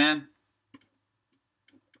 Cheers, man.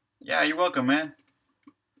 Yeah, you're welcome, man.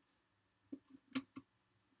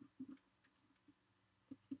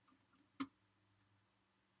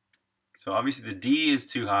 So obviously the D is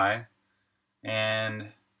too high,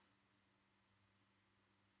 and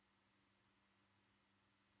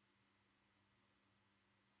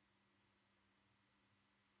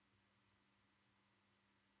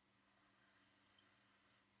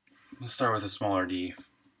let's start with a smaller D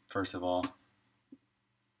first of all.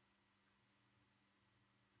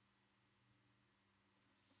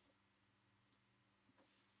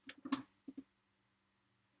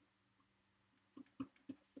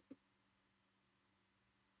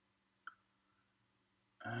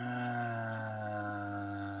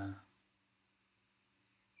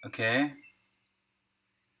 Okay.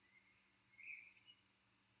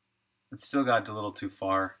 It still got a little too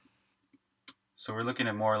far. So we're looking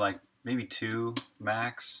at more like maybe 2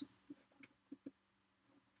 max.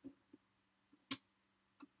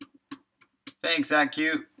 Thanks, that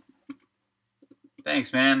cute.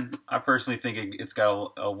 Thanks, man. I personally think it's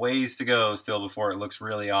got a ways to go still before it looks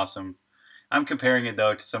really awesome. I'm comparing it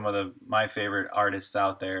though to some of my favorite artists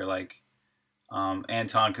out there, like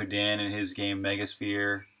Anton Kudin and his game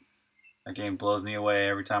Megasphere. That game blows me away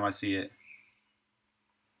every time I see it.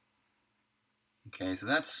 Okay, so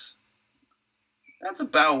that's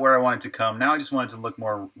about where I want it to come. Now I just want it to look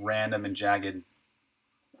more random and jagged.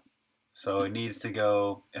 So it needs to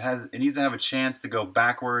go. It needs to have a chance to go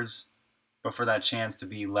backwards, but for that chance to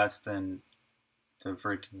be less than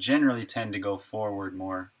for it to generally tend to go forward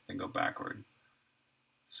more than go backward.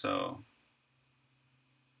 So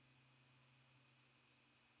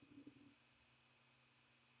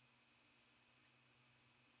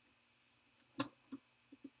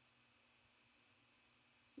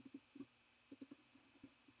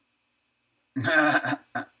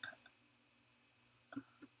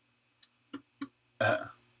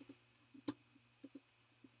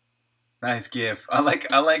nice gif. I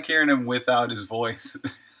like hearing him without his voice.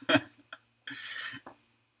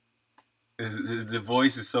 The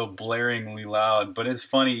voice is so blaringly loud, but it's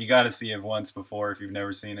funny. You got to see it once before if you've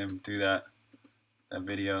never seen him do that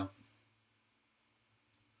video.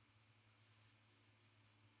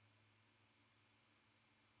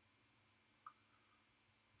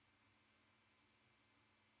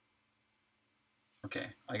 Okay,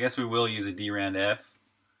 I guess we will use a DRAND F,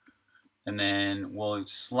 and then we'll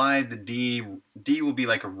slide the D. D will be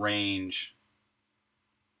like a range.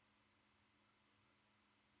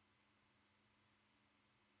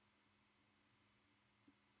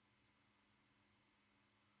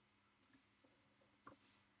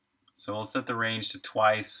 So we'll set the range to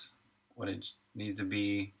twice what it needs to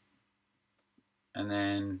be. And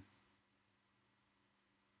then,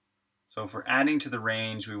 so if we're adding to the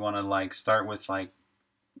range, we want to like start with like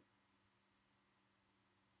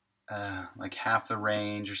half the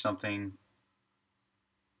range or something.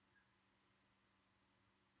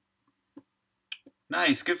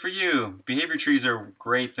 Nice, good for you. Behavior trees are a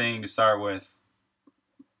great thing to start with.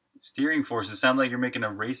 Steering forces sound like you're making a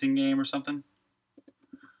racing game or something.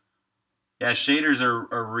 Yeah, shaders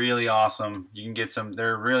are really awesome. You can get some.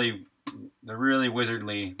 They're really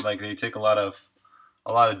wizardly. Like they take a lot of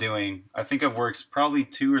doing. I think I've worked probably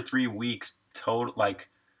 2 or 3 weeks total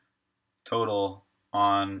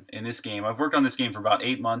on in this game. I've worked on this game for about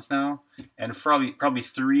 8 months now, and probably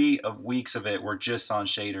 3 weeks of it were just on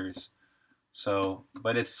shaders. So,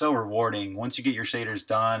 but it's so rewarding once you get your shaders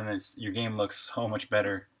done, and your game looks so much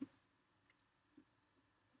better.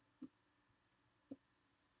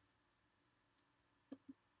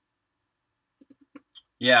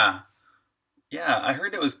 Yeah, I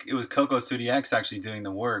heard it was Coco Studio X actually doing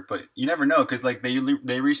the work, but you never know because like they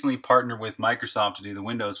recently partnered with Microsoft to do the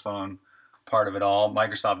Windows Phone part of it all.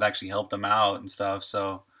 Microsoft actually helped them out and stuff,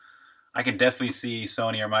 so I can definitely see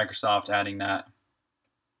Sony or Microsoft adding that,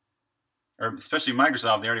 or especially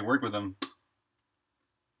Microsoft. They already worked with them.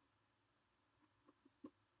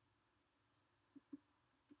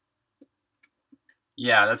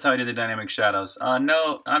 Yeah, that's how I did the dynamic shadows.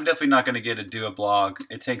 No, I'm definitely not going to get to do a blog.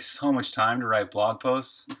 It takes so much time to write blog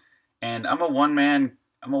posts, and I'm a one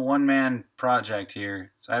man project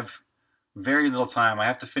here. So very little time. I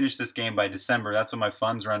have to finish this game by December. That's when my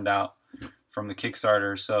funds run out from the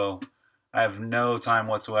Kickstarter. So I have no time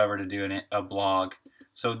whatsoever to do a blog.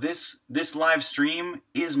 So this live stream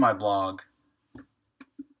is my blog.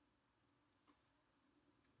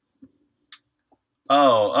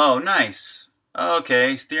 Oh, nice.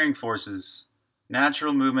 Okay, steering forces.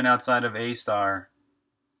 Natural movement outside of A star.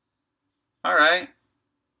 All right.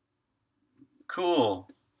 Cool.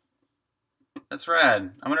 That's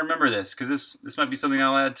rad. I'm gonna remember this because this might be something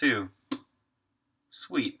I'll add too.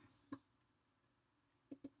 Sweet.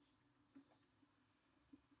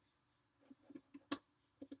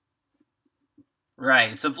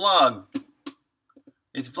 Right, it's a vlog.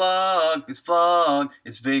 It's vlog. It's vlog.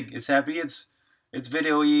 It's big. It's happy. It's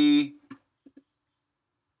video-y.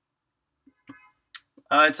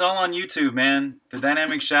 It's all on YouTube, man. The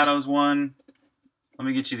Dynamic Shadows one. Let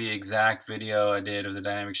me get you the exact video I did of the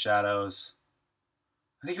Dynamic Shadows.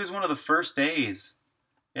 I think it was one of the first days.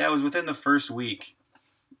 Yeah, it was within the first week.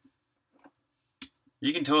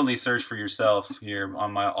 You can totally search for yourself here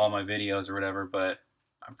on all my videos or whatever, but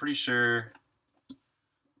I'm pretty sure.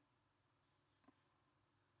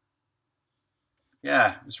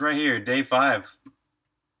 Yeah, it's right here, day 5.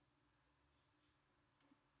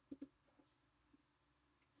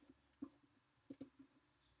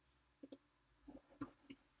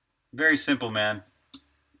 Very simple, man.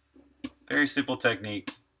 Very simple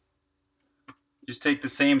technique. Just take the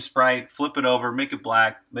same sprite, flip it over, make it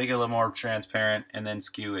black, make it a little more transparent, and then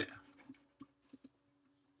skew it.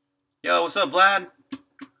 Yo, what's up, Vlad? I'm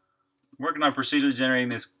working on procedurally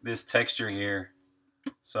generating this texture here.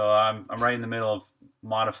 So I'm right in the middle of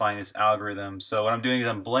modifying this algorithm. So what I'm doing is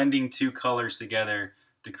I'm blending 2 colors together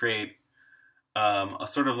to create a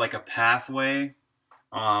sort of like a pathway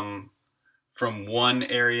from one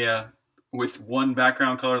area with one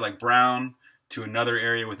background color like brown to another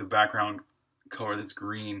area with a background color that's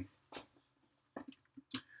green.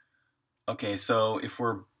 Okay, so if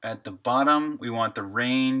we're at the bottom, we want the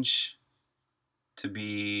range to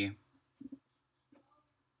be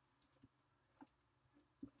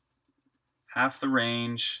half the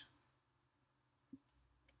range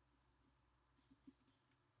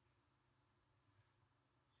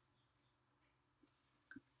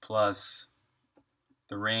plus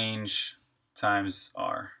the range times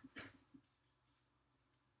R. Let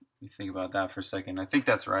me think about that for a second. I think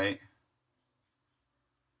that's right.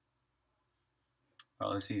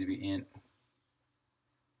 Oh, this needs to be int.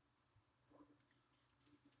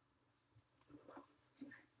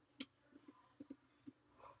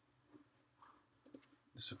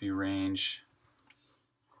 This would be range.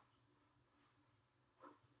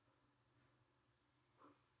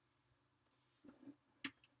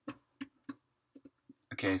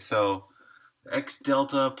 Okay, so x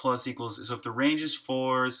delta plus equals, so if the range is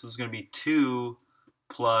 4, this is going to be 2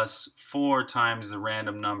 plus 4 times the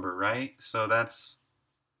random number, right? So that's,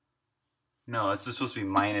 no, it's just supposed to be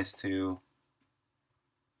minus 2.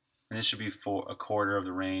 And this should be a quarter of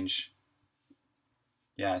the range.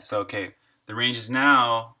 Yeah, so okay. The range is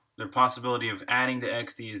now, the possibility of adding to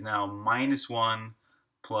xd is now minus 1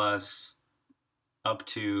 plus up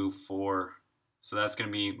to 4. So that's going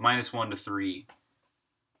to be minus 1 to 3.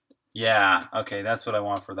 Yeah, okay, that's what I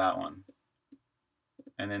want for that one.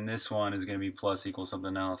 And then this one is going to be plus equals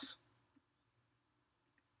something else.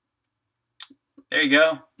 There you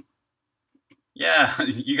go. Yeah,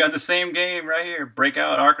 you got the same game right here.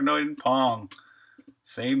 Breakout, Arkanoid, and Pong.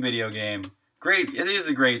 Same video game. Great. It is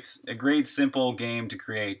a great simple game to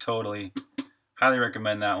create. Totally. Highly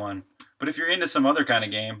recommend that one. But if you're into some other kind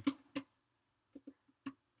of game,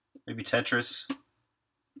 maybe Tetris.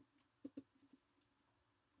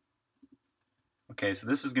 Okay, so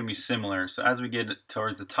this is going to be similar. So as we get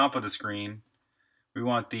towards the top of the screen, we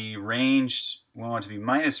want the range, we want it to be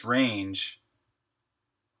minus range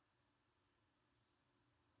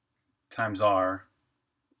times R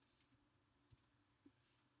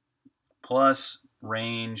plus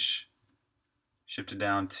range shifted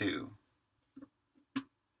down 2. I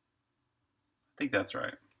think that's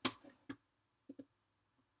right.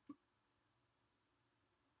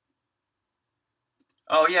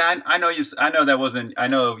 Oh yeah, I know you. I know that wasn't. I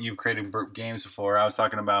know you've created games before. I was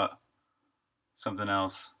talking about something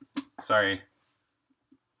else. Sorry.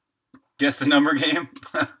 Guess the number game.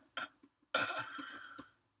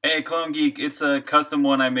 Hey, Clone Geek, it's a custom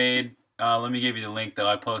one I made. Let me give you the link though.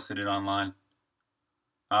 I posted it online.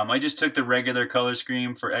 I just took the regular color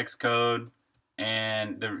scheme for Xcode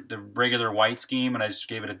and the regular white scheme, and I just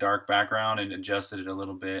gave it a dark background and adjusted it a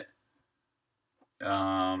little bit.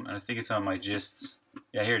 And I think it's on my gists.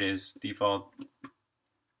 Yeah, here it is, default.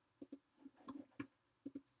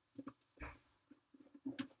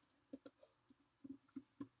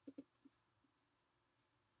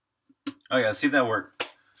 Oh yeah, see if that worked.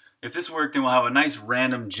 If this worked, then we'll have a nice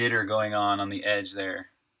random jitter going on the edge there.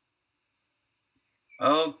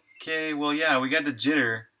 Okay, well yeah, we got the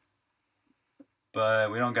jitter,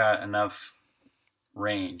 but we don't got enough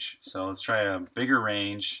range. So let's try a bigger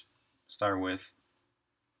range to start with.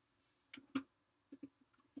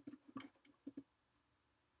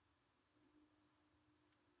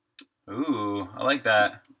 Ooh, I like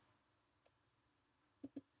that.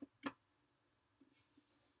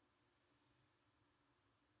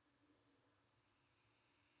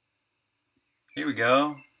 Here we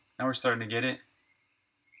go. Now we're starting to get it.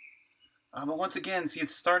 But once again, see,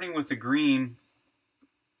 it's starting with the green.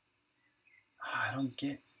 I don't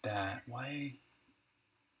get that. Why?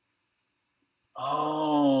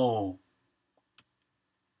 Oh.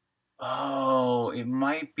 Oh, it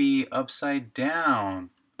might be upside down.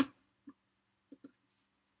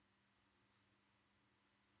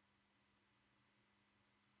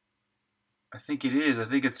 I think it is. I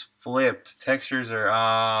think it's flipped. Textures are...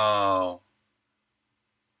 Oh.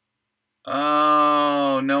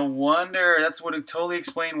 Oh, no wonder. That's what it totally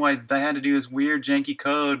explained why I had to do this weird janky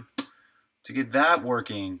code to get that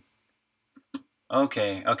working.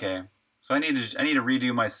 Okay, okay. So I need to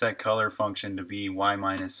redo my set color function to be y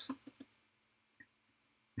minus.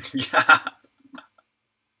 Yeah.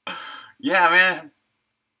 Yeah, man.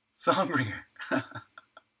 Songbringer.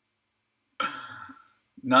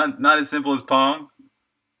 Not as simple as Pong.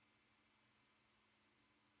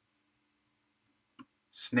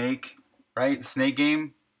 Snake, right? The snake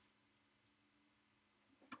game.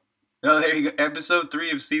 Oh, there you go. Episode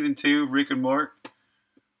 3 of season 2, Rick and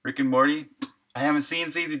Morty. I haven't seen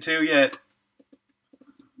season 2 yet.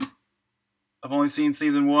 I've only seen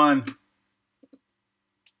season 1.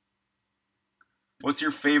 What's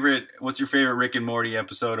your favorite Rick and Morty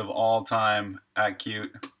episode of all time? Act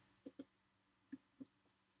cute.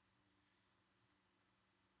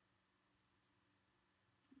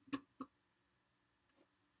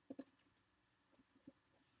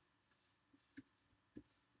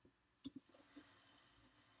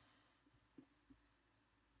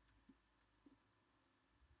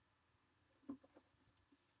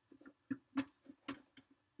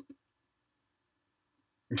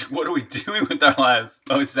 What are we doing with our lives?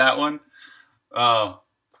 Oh, it's that one? Oh,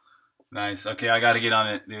 nice. Okay, I gotta get on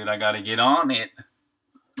it, dude. I gotta get on it.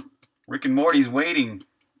 Rick and Morty's waiting.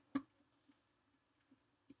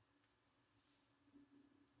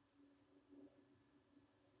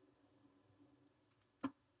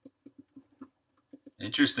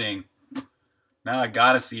 Interesting. Now I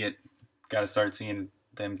gotta see it. Gotta start seeing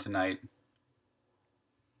them tonight.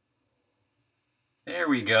 There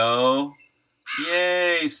we go.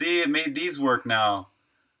 Yay! See, it made these work now.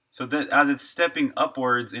 So that as it's stepping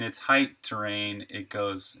upwards in its height terrain, it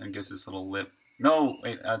goes and gets this little lip. No,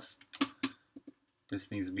 wait, this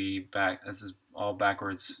needs to be back. This is all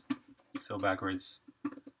backwards. Still backwards.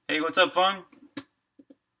 Hey, what's up, Fung?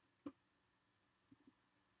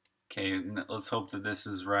 Okay, let's hope that this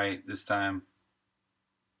is right this time.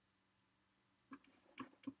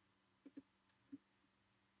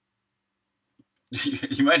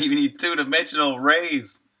 You might even need 2-dimensional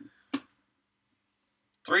rays.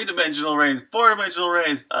 3-dimensional rays. 4-dimensional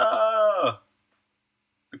rays. Oh!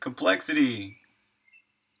 The complexity.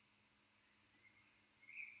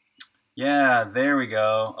 Yeah, there we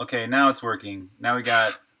go. Okay, now it's working. Now we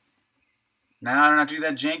got... Now I don't have to do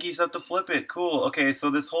that janky stuff to flip it. Cool. Okay, so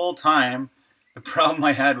this whole time, the problem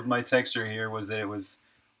I had with my texture here was that it was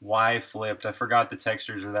Y flipped. I forgot the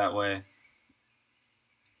textures are that way.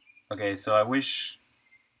 Okay, so I wish...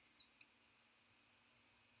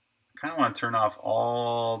 I kind of want to turn off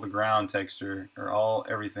all the ground texture, or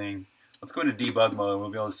everything. Let's go into debug mode.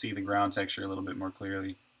 We'll be able to see the ground texture a little bit more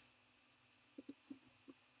clearly.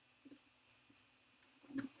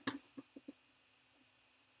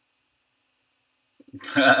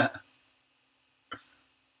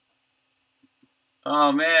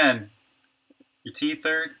 Oh man, your teeth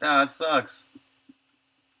hurt? Ah, it sucks.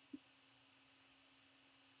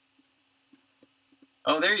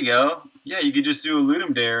 Oh, there you go. Yeah, you could just do a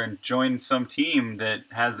Ludum Dare and join some team that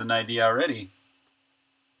has an idea already.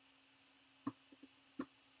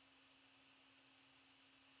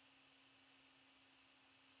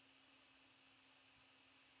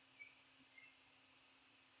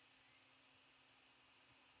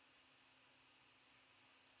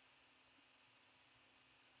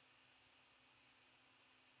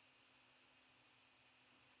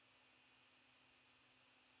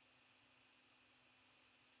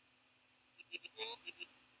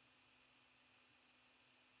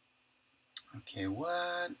 Okay,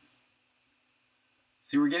 what?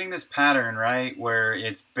 See, we're getting this pattern, right, where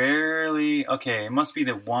it's barely... Okay, it must be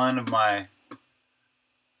that one of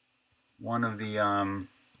the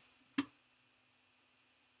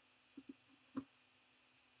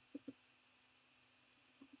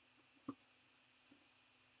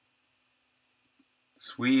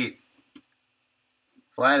sweet.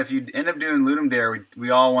 Vlad, if you end up doing Ludum Dare, we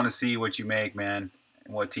all want to see what you make, man,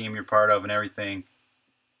 and what team you're part of and everything.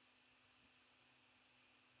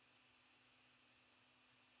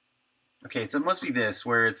 Okay, so it must be this,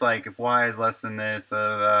 where it's like, if y is less than this,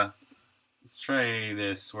 let's try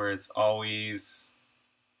this, where it's always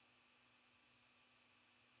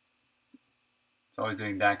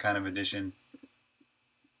doing that kind of addition.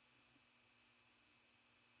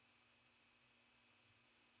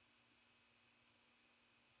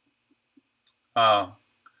 Oh,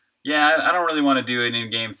 yeah, I don't really want to do an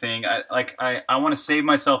in-game thing. I want to save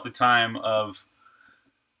myself the time of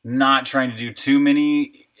not trying to do too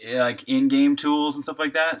many like in-game tools and stuff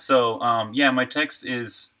like that. So yeah, my text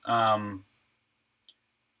is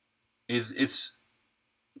it's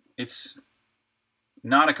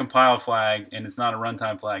not a compiled flag and it's not a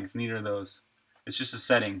runtime flag. It's neither of those. It's just a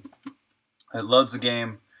setting. It loads the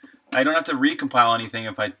game. I don't have to recompile anything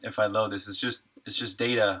if I load this. It's just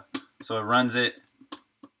data. So it runs it.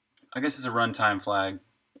 I guess it's a runtime flag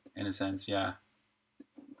in a sense, yeah.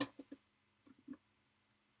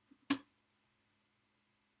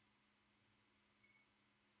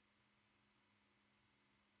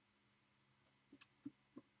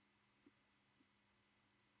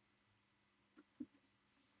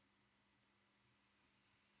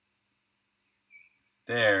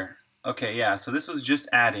 There. Okay, yeah, so this was just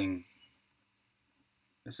adding.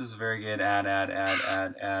 This is very good.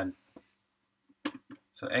 Add.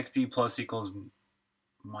 So XD plus equals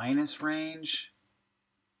minus range.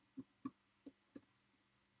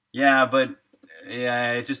 Yeah, but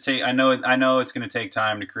yeah, it just take. I know it's going to take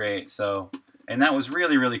time to create. So, and that was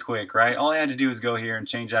really quick, right? All I had to do was go here and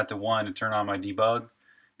change that to 1 to turn on my debug.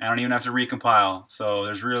 I don't even have to recompile. So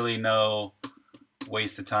there's really no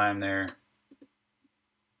waste of time there.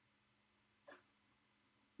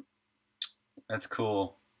 That's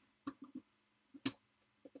cool.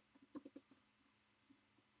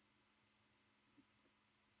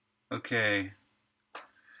 Okay.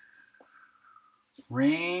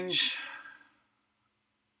 Range.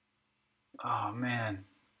 Oh man,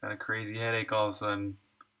 got a crazy headache all of a sudden.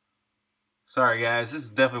 Sorry guys, this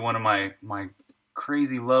is definitely one of my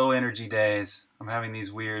crazy low energy days. I'm having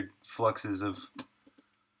these weird fluxes of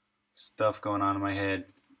stuff going on in my head.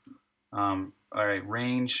 All right,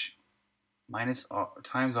 range minus R,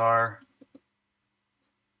 times R.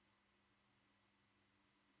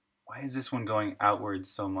 Why is this one going outwards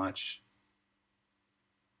so much?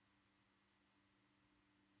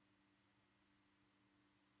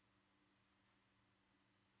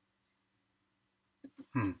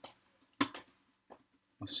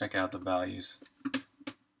 Let's check out the values.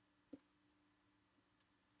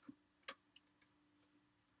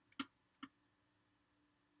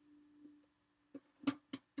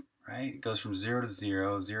 Right, it goes from 0 to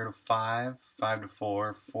 0, 0 to 5, 5 to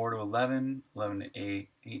 4, 4 to 11, 11 to 8,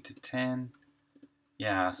 8 to 10.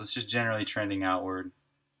 Yeah, so it's just generally trending outward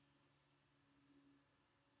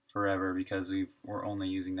forever because we're only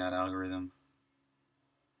using that algorithm.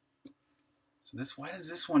 So why does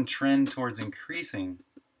this one trend towards increasing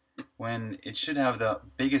when it should have the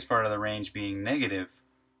biggest part of the range being negative?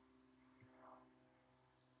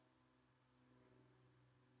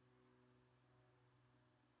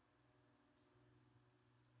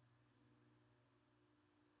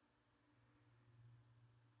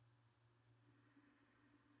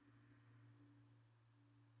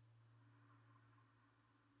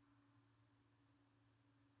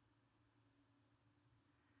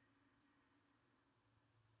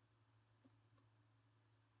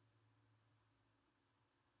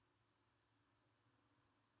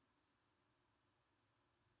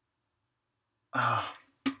 Oh,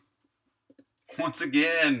 once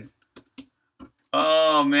again.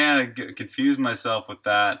 Oh man, I confused myself with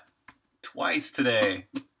that twice today.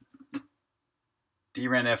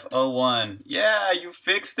 DRANF01. Yeah, you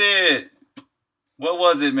fixed it. What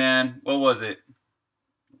was it, man? What was it?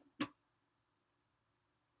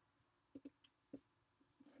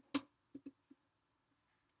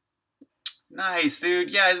 Nice,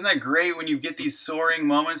 dude. Yeah, isn't that great when you get these soaring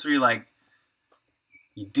moments where you're like,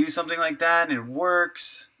 you do something like that and it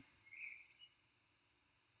works?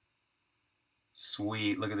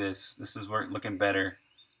 Sweet. Look at this. This is looking better.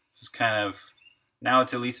 This is kind of, now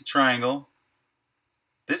it's at least a triangle.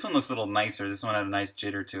 This one looks a little nicer. This one had a nice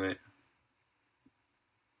jitter to it.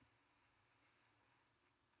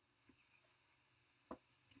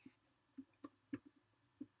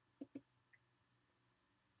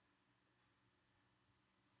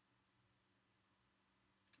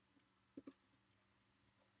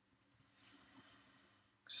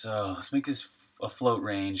 So let's make this a float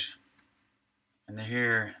range. And then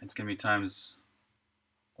here, it's going to be times,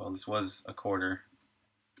 well, this was a quarter.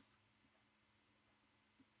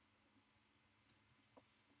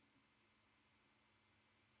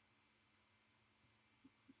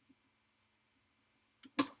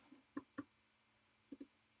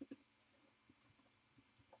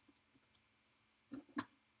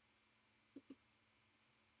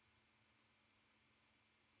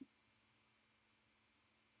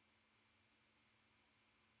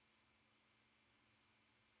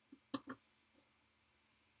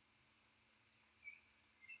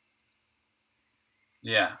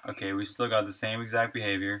 Yeah, okay, we still got the same exact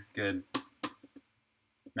behavior. Good.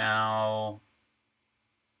 Now,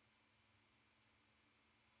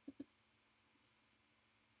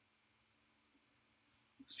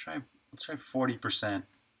 let's try 40%.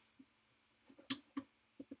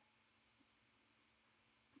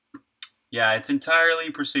 Yeah, it's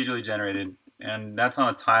entirely procedurally generated, and that's on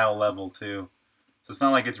a tile level too. So it's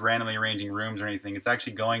not like it's randomly arranging rooms or anything. It's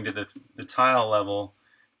actually going to the tile level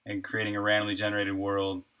and creating a randomly generated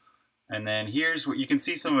world. And then here's what you can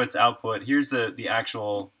see some of its output. Here's the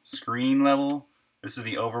actual screen level. This is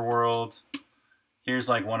the overworld. Here's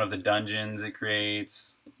like one of the dungeons it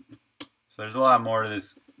creates. So there's a lot more to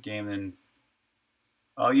this game than...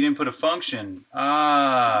 Oh, you didn't put a function.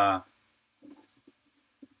 Ah.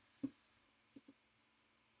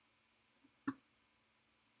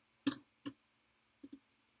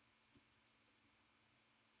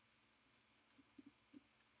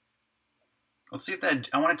 Let's see if that...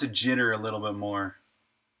 I want it to jitter a little bit more.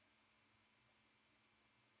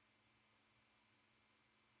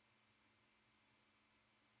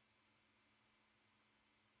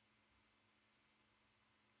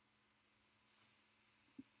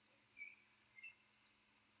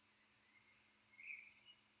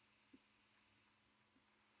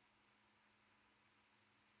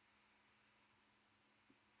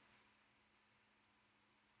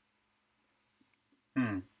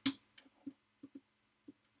 Hmm.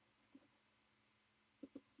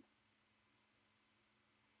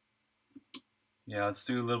 Yeah, let's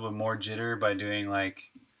do a little bit more jitter by doing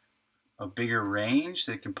like a bigger range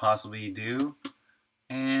that it can possibly do.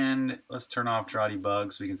 And let's turn off draw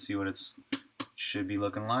debug so we can see what it should be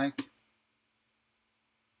looking like.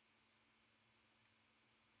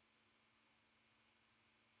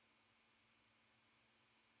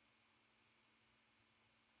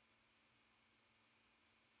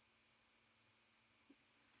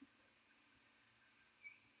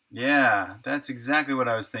 Yeah, that's exactly what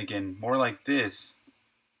I was thinking. More like this.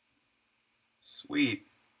 Sweet.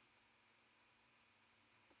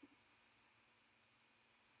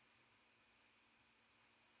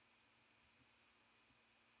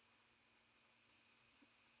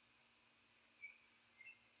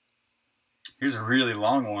 Here's a really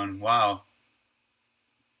long one. Wow.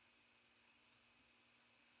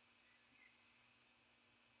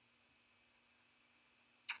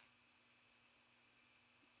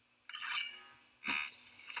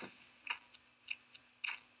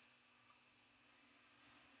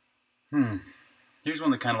 Here's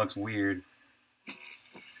one that kind of looks weird.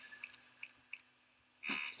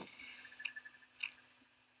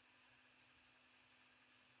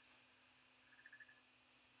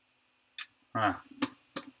 Huh.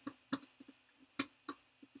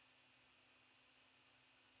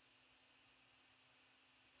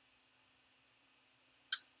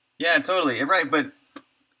 Yeah, totally. Right, but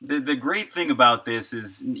the great thing about this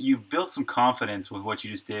is you've built some confidence with what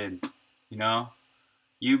you just did. You know?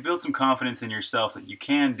 You built some confidence in yourself that you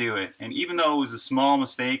can do it. And even though it was a small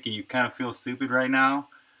mistake and you kind of feel stupid right now,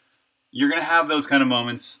 you're gonna have those kind of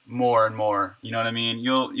moments more and more. You know what I mean?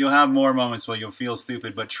 You'll have more moments where you'll feel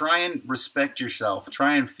stupid, but try and respect yourself.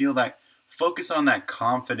 Try and feel that. Focus on that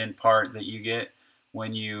confident part that you get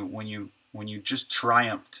when you just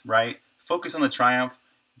triumphed. Right? Focus on the triumph.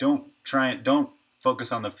 Don't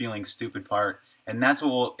focus on the feeling stupid part, and that's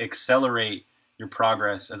what will accelerate your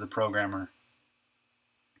progress as a programmer.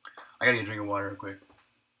 I gotta get a drink of water real quick.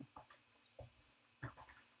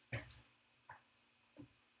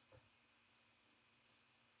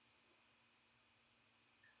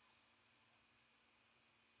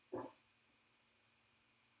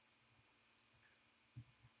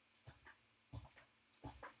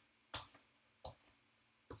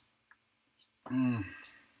 Mm.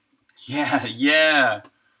 Yeah, yeah.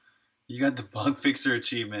 You got the bug fixer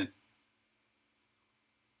achievement.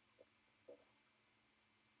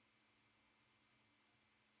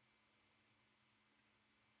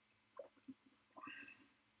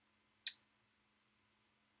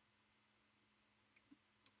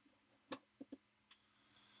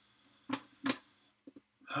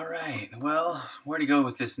 All right. Well, where to go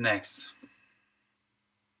with this next?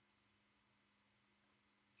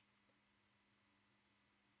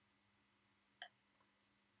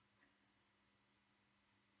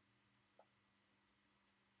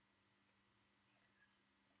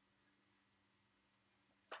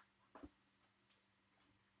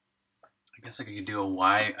 I guess I could do a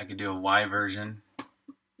Y. I could do a Y version.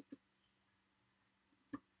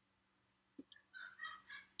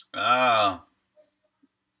 Oh,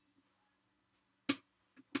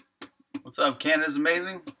 what's up? Canada's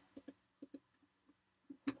amazing.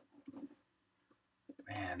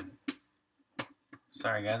 Man,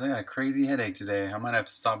 sorry guys, I got a crazy headache today. I might have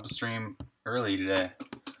to stop the stream early today.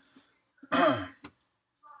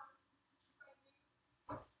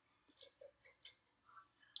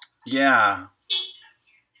 Yeah,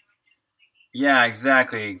 yeah,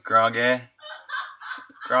 exactly. Groggy,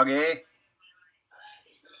 groggy.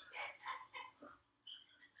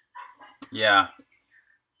 Yeah,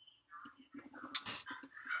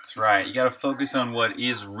 that's right. You got to focus on what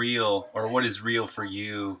is real or what is real for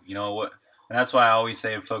you. You know what? And that's why I always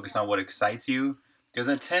say focus on what excites you because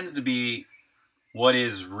that tends to be what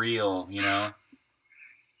is real. You know.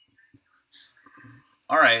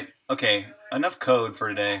 All right. Okay. Enough code for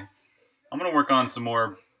today. I'm gonna work on some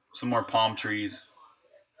more palm trees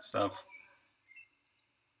stuff.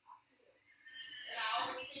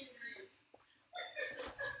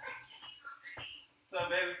 What's up,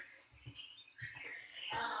 baby?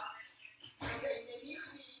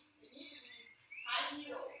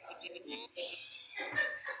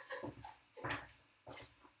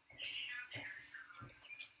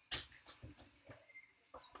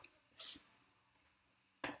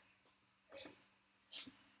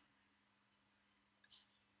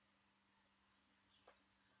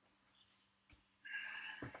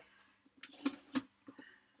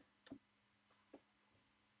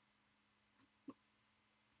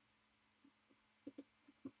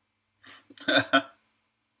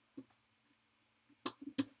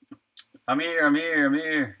 I'm here. I'm here. I'm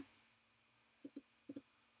here.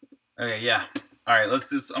 Okay. Yeah. All right. Let's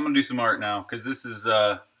just. I'm gonna do some art now because this is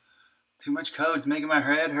too much code. It's making my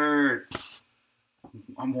head hurt.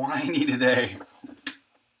 I'm whiny today.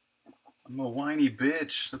 I'm a whiny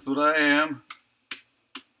bitch. That's what I am.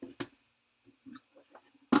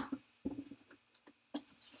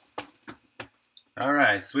 All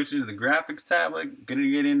right. Switching to the graphics tablet. Gonna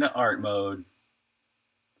get into art mode.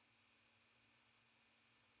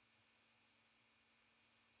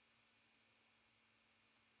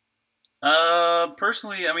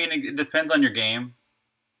 Personally, I mean, it depends on your game.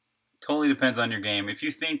 Totally depends on your game. If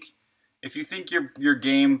you think your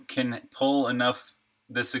game can pull enough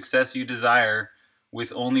the success you desire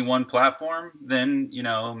with only one platform, then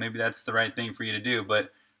maybe that's the right thing for you to do.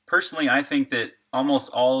 But personally, I think that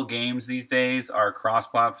almost all games these days are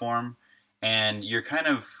cross-platform, and you're kind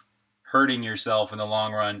of hurting yourself in the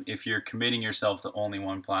long run if you're committing yourself to only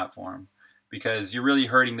one platform because you're really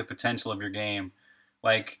hurting the potential of your game.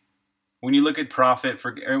 Like when you look at profit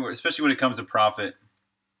for, especially when it comes to profit,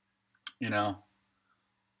 you know.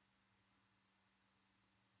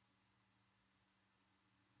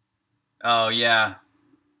 Oh yeah,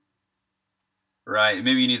 right.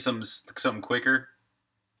 Maybe you need something quicker.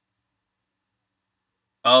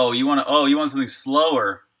 Oh, you want something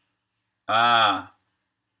slower. Ah,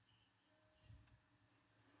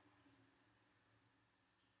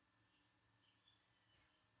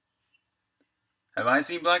 have I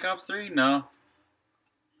seen Black Ops 3? No,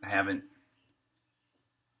 I haven't.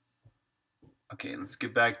 Okay, let's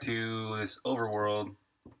get back to this overworld.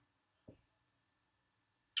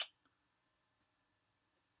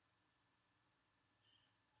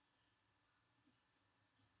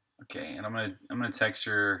 Okay, and I'm gonna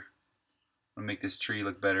texture. I'm gonna make this tree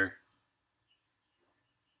look better.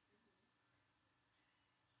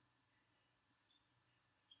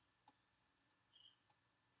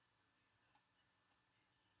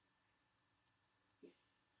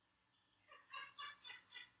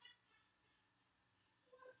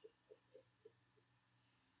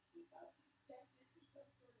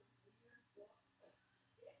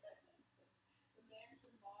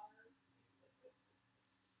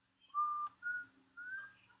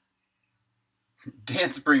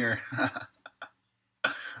 Dance bringer.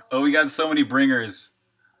 Oh, we got so many bringers.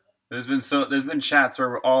 There's been chats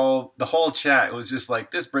where the whole chat was just like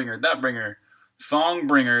this bringer, that bringer.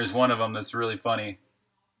 Thongbringer is one of them that's really funny.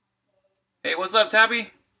 Hey, what's up, Tabby?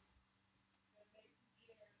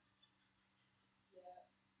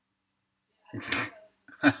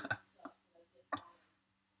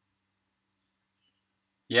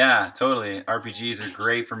 Yeah, totally. RPGs are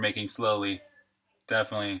great for making slowly.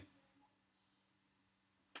 Definitely.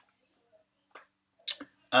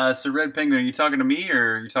 So Red Penguin, are you talking to me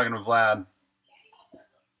or are you talking to Vlad?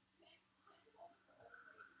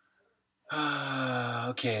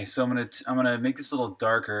 Okay, so I'm gonna make this a little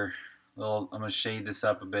darker. I'm gonna shade this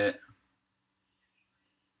up a bit.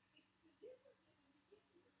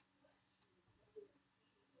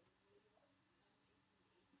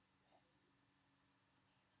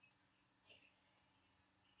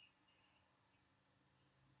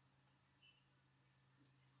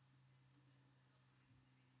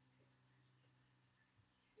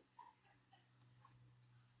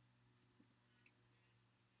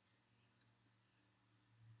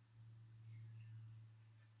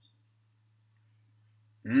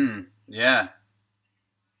 Yeah.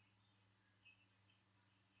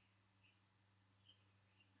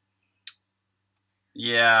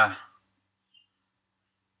 Yeah.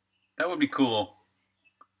 That would be cool,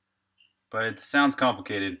 but it sounds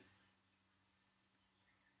complicated,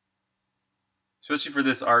 especially for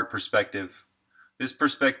this art perspective. This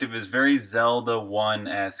perspective is very Zelda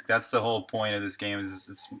 1-esque. That's the whole point of this game. Is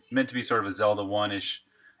it's meant to be sort of a Zelda 1-ish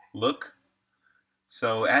look.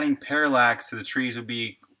 So adding parallax to the trees would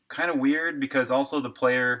be kind of weird because also the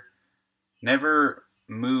player never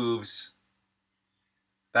moves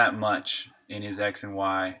that much in his X and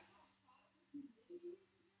Y.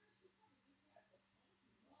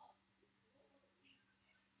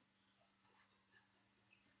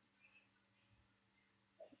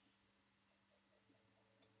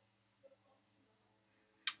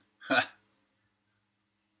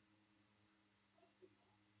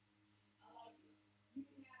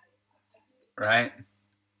 Right?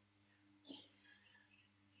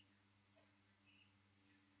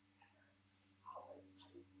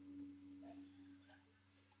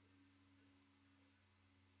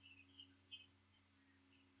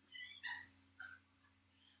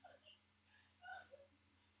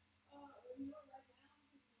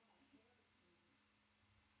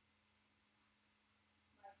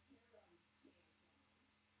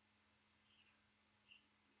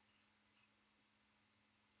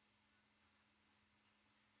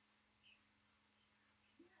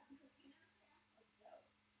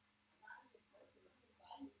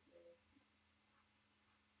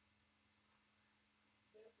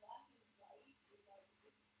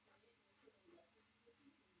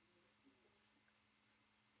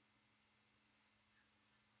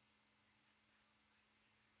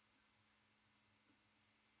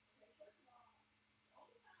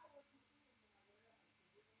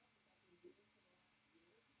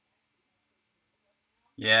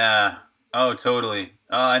 Yeah. Oh, totally.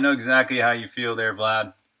 Oh, I know exactly how you feel there,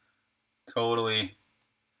 Vlad. Totally.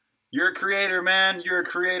 You're a creator, man. You're a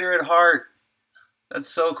creator at heart. That's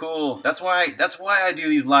so cool. That's why I do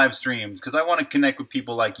these live streams because I want to connect with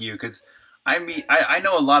people like you. Because I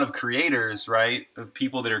know a lot of creators, right? Of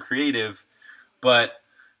people that are creative, but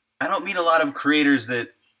I don't meet a lot of creators that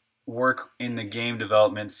work in the game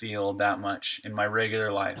development field that much in my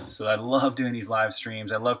regular life. So I love doing these live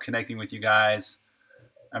streams. I love connecting with you guys.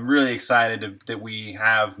 I'm really excited that we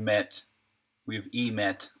have met. We've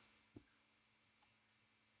met.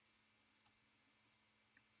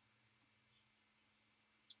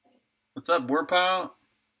 What's up, Warpow?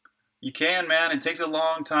 You can, man. It takes a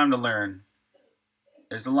long time to learn.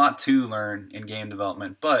 There's a lot to learn in game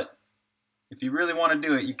development, but if you really want to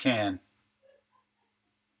do it, you can.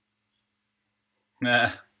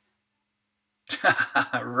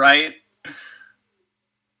 Right?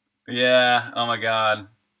 Yeah. Oh my God.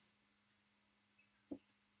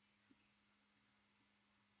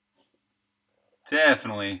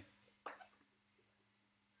 Definitely.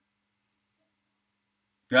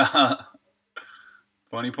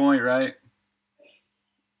 Funny point, right?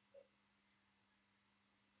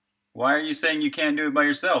 Why are you saying you can't do it by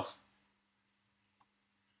yourself?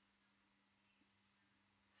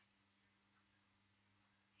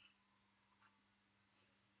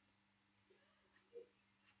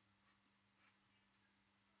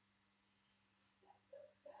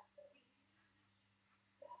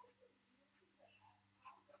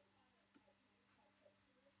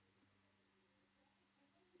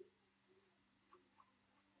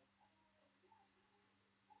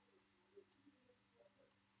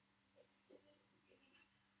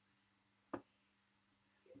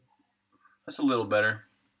 That's a little better.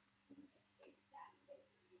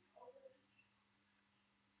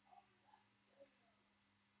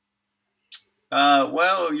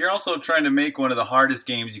 Well, you're also trying to make one of the hardest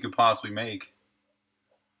games you could possibly make.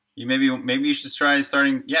 Maybe you should try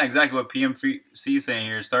starting. Yeah, exactly what PMC is saying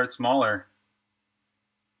here. Start smaller.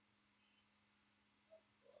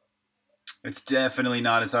 It's definitely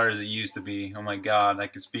not as hard as it used to be. Oh my god, I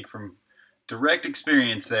can speak from direct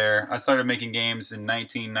experience there. I started making games in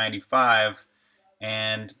 1995,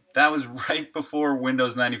 and that was right before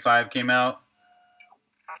Windows 95 came out.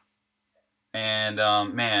 And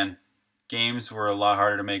man, games were a lot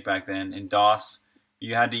harder to make back then. In DOS,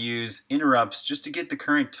 you had to use interrupts just to get the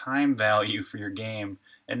current time value for your game.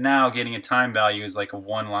 And now getting a time value is like a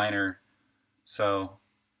one-liner. So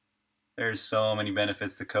there's so many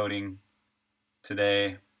benefits to coding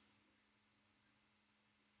today.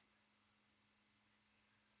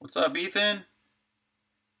 What's up, Ethan?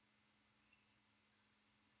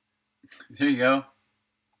 There you go.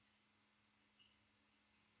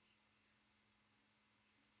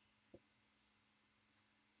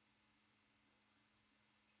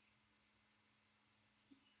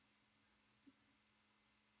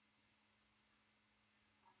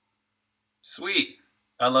 Sweet.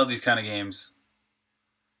 I love these kind of games.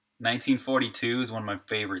 1942 is one of my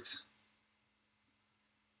favorites.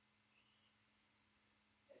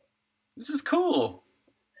 This is cool.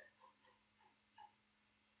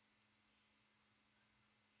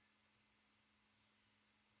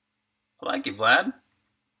 I like it, Vlad.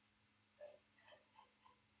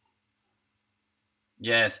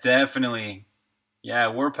 Yes, definitely. Yeah,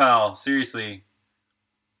 Warpal, seriously.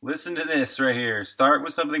 Listen to this right here. Start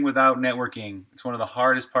with something without networking. It's one of the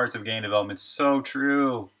hardest parts of game development. So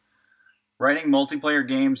true. Writing multiplayer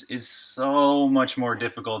games is so much more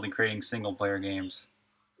difficult than creating single player games.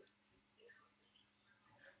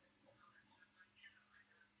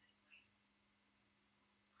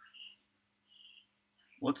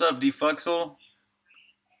 What's up, Defuxel?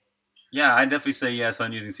 Yeah, I definitely say yes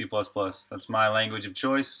on using C++. That's my language of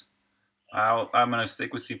choice. I'm going to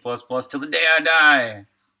stick with C++ till the day I die.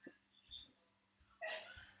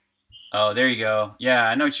 Oh, there you go. Yeah,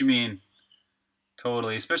 I know what you mean.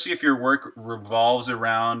 Totally. Especially if your work revolves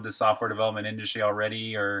around the software development industry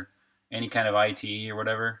already or any kind of IT or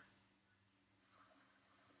whatever.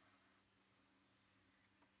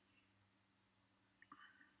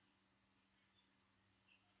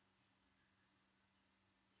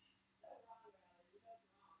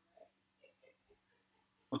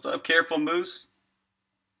 What's up, Careful Moose?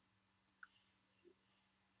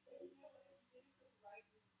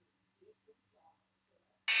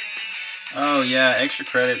 Oh, yeah, extra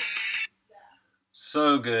credits.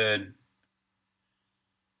 So good.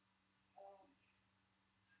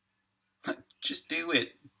 Just do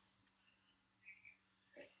it.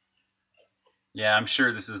 Yeah, I'm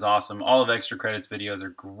sure this is awesome. All of Extra Credits videos are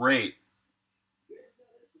great.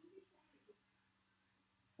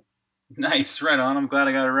 Nice, right on. I'm glad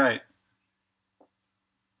I got it right.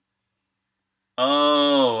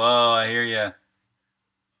 Oh, I hear you.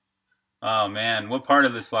 Oh man, what part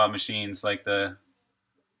of the slot machines? Like the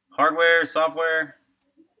hardware, software?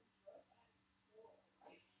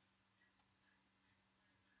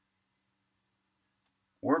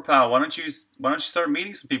 WordPal, why don't you start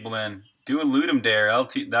meeting some people then? Do a Ludum Dare.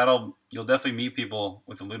 That'll you'll definitely meet people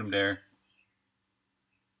with a Ludum Dare.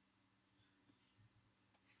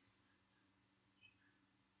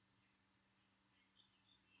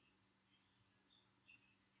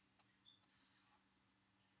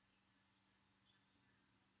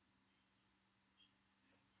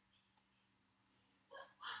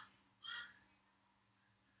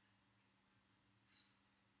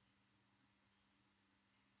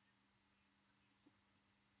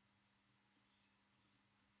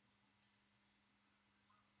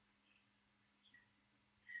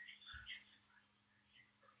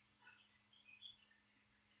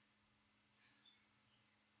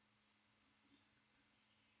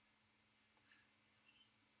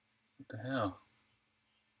 What the hell?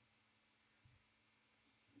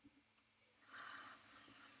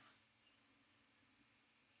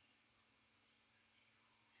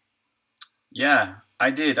 Yeah, I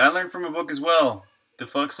did. I learned from a book as well.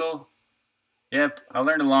 Defuxel. Yep, I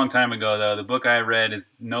learned a long time ago though. The book I read is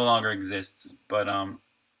no longer exists, but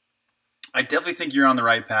I definitely think you're on the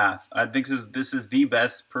right path. I think this is the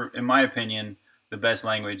best, in my opinion, the best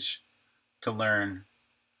language to learn.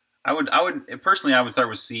 I would personally I would start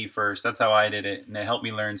with C first. That's how I did it, and it helped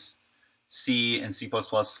me learn C and C++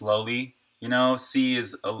 slowly. You know, C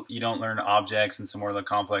is you don't learn objects and some more of the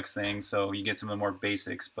complex things, so you get some of the more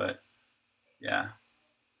basics. But yeah,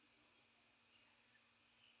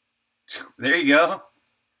 there you go.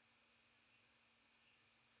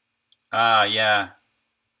 Ah, yeah,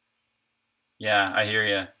 yeah, I hear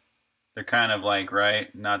you. They're kind of like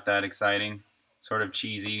right, not that exciting, sort of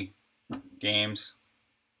cheesy games.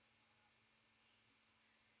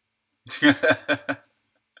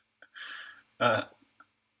 uh,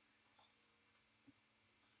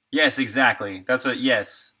 Yes, exactly. That's what.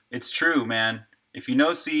 Yes, it's true, man. If you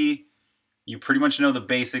know C, you pretty much know the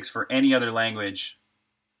basics for any other language.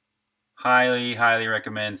 Highly, highly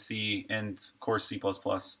recommend C and of course C++.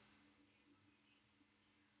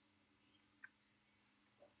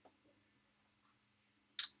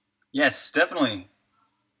 Yes, definitely.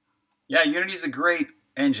 Yeah, Unity's a great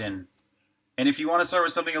engine. And if you want to start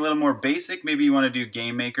with something a little more basic, maybe you want to do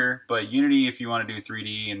Game Maker, but Unity if you want to do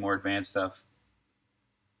 3D and more advanced stuff.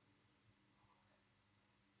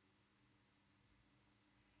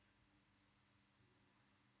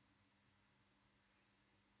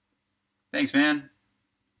 Thanks, man.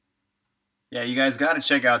 Yeah, you guys got to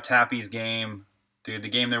check out Tappy's game. Dude, the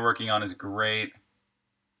game they're working on is great.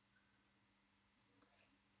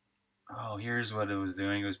 Oh, here's what it was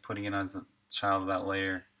doing. It was putting it as a child of that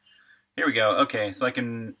layer. Here we go. Okay, so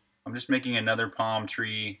I'm just making another palm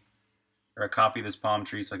tree, or a copy of this palm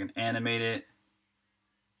tree so I can animate it.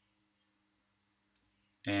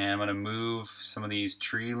 And I'm going to move some of these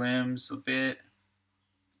tree limbs a bit.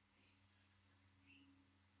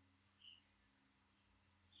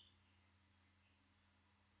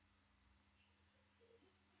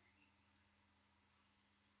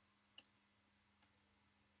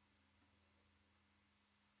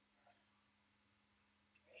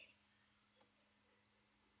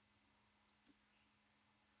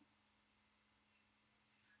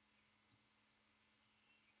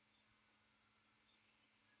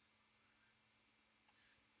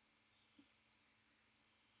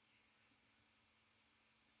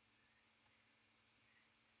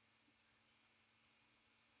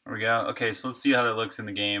 There we go. Okay, so let's see how that looks in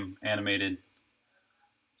the game, animated.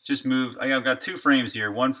 Let's just move. I've got two frames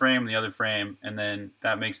here, one frame and the other frame, and then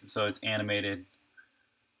that makes it so it's animated.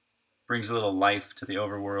 Brings a little life to the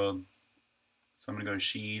overworld. So I'm going to go to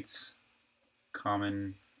Sheets,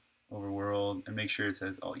 Common, Overworld, and make sure it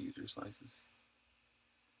says all user slices.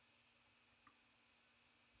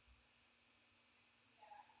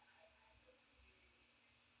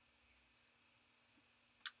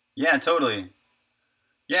 Yeah, totally.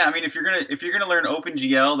 Yeah, I mean, if you're gonna learn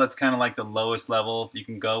OpenGL, that's kind of like the lowest level you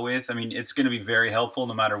can go with. I mean, it's gonna be very helpful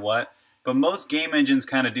no matter what. But most game engines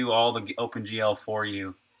kind of do all the OpenGL for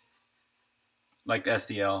you, like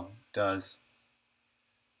SDL does.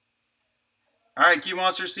 All right, Q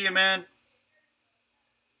Monster, see you, man.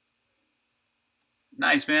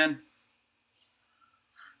 Nice, man.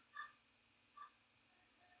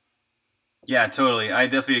 Yeah, totally. I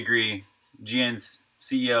definitely agree. GN's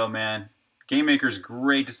CEO, man. Game Maker's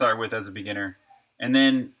great to start with as a beginner, and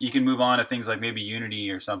then you can move on to things like maybe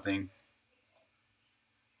Unity or something.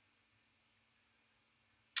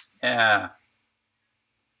 Yeah.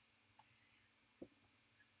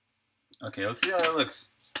 Okay, let's see how that looks.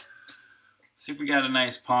 See if we got a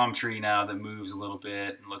nice palm tree now that moves a little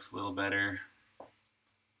bit and looks a little better.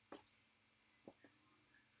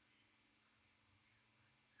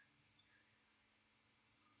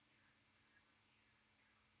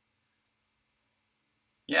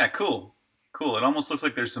 Yeah, cool. Cool. It almost looks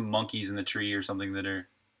like there's some monkeys in the tree or something that are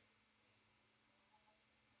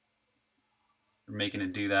making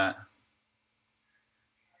it do that.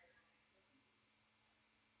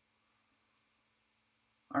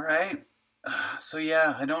 All right. So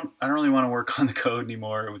yeah, I don't really want to work on the code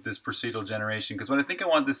anymore with this procedural generation because what I think I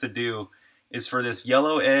want this to do is for this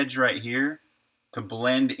yellow edge right here to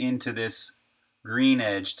blend into this green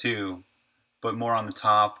edge too, but more on the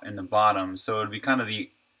top and the bottom. So it would be kind of the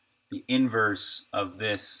inverse of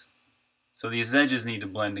this. So these edges need to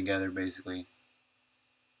blend together basically.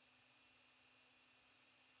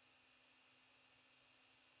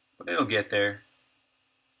 But it'll get there.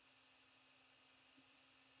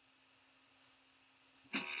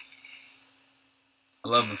 I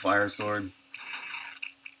love the fire sword.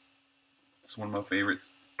 It's one of my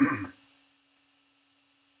favorites.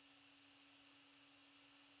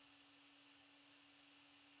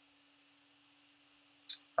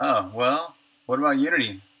 Oh, well, what about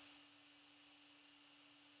Unity?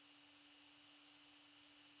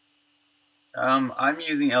 I'm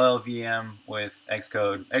using LLVM with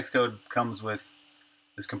Xcode. Xcode comes with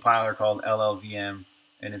this compiler called LLVM,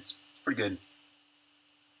 and it's pretty good.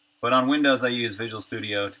 But on Windows, I use Visual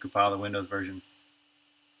Studio to compile the Windows version.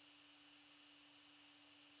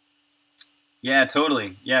 Yeah,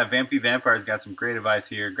 totally. Yeah, Vampy Vampire's got some great advice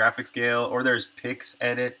here. Graphic scale, or there's Pix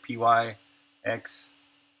Edit, PYX.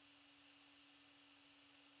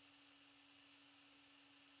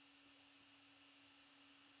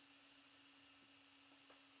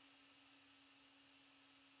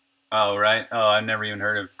 Oh, right. Oh, I've never even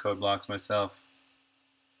heard of code blocks myself.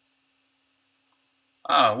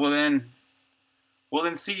 Oh, well then, Well,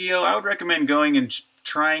 then CEO, I would recommend going and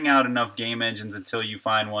trying out enough game engines until you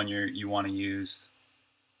find one you want to use.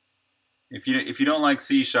 If you don't like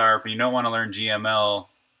C# and you don't want to learn GML,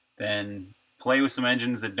 then play with some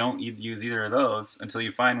engines that don't use either of those until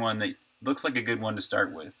you find one that looks like a good one to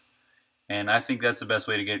start with. And I think that's the best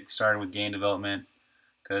way to get started with game development,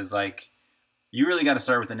 because like you really got to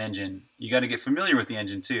start with an engine. You got to get familiar with the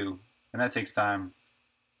engine too, and that takes time.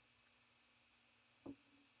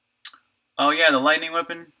 Oh yeah, the lightning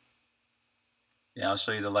weapon. Yeah, I'll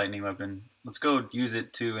show you the lightning weapon. Let's go use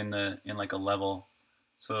it too in like a level.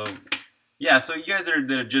 So yeah, so you guys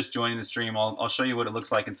that are just joining the stream, I'll show you what it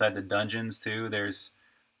looks like inside the dungeons too. There's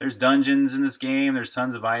dungeons in this game. There's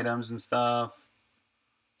tons of items and stuff.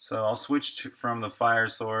 So I'll switch from the fire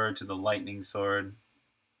sword to the lightning sword.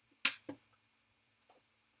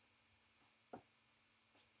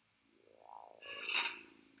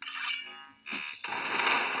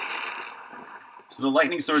 So the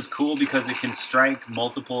lightning sword's cool because it can strike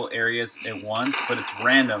multiple areas at once, but it's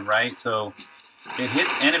random, right? So it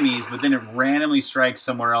hits enemies, but then it randomly strikes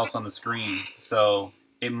somewhere else on the screen. So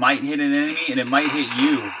it might hit an enemy and it might hit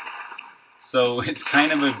you. So it's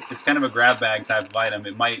kind of a grab bag type of item.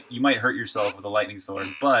 You might hurt yourself with a lightning sword,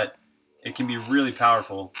 but it can be really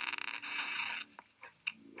powerful.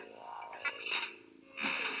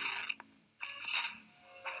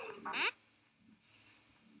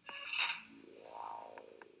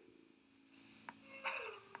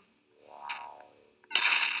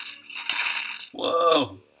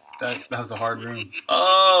 Whoa, that was a hard room.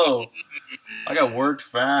 Oh, I got worked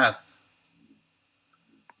fast.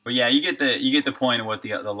 But yeah, you get the point of what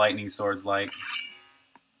the lightning sword's like.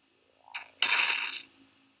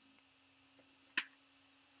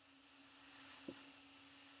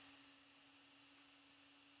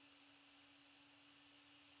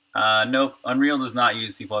 Nope, Unreal does not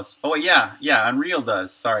use C++. Oh wait, yeah, Unreal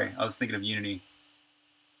does. Sorry, I was thinking of Unity.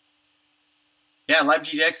 Yeah,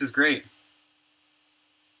 LiveGDX is great.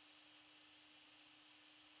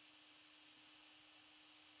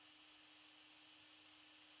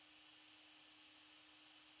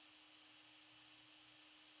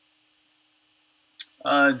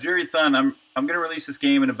 Jerry Thun, I'm gonna release this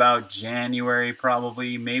game in about January,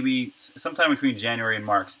 probably, maybe sometime between January and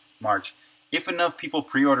March. If enough people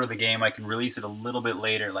pre-order the game, I can release it a little bit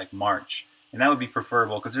later, like March, and that would be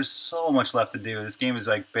preferable because there's so much left to do. This game is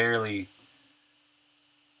like barely.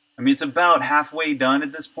 I mean, it's about halfway done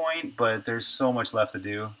at this point, but there's so much left to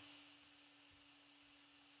do.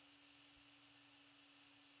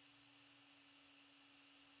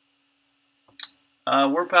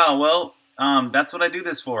 Warpal, well, that's what I do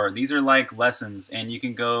this for. These are like lessons, and you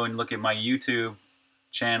can go and look at my YouTube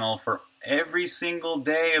channel for every single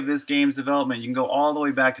day of this game's development. You can go all the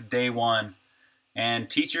way back to day one and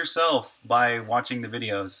teach yourself by watching the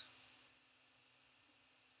videos.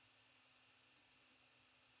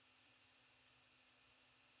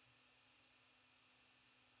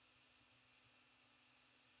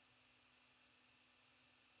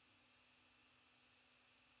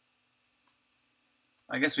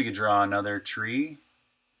 I guess we could draw another tree.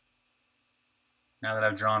 Now that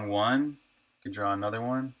I've drawn one, I could draw another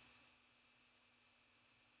one.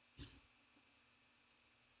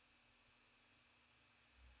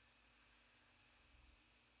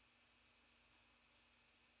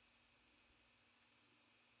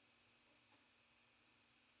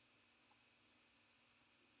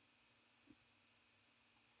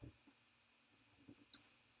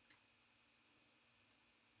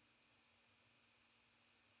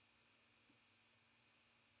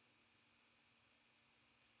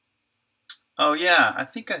 Oh yeah, I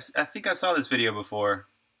think I saw this video before.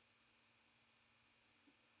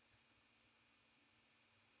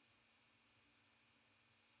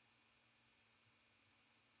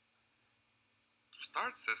 To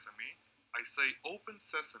start Sesame, I say open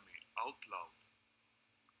Sesame out loud.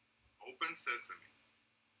 Open Sesame.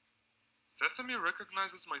 Sesame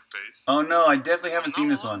recognizes my face. Oh no, I definitely haven't seen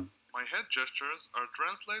this one. My head gestures are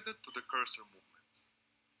translated to the cursor movements.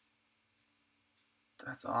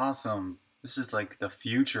 That's awesome. This is like the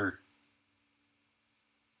future.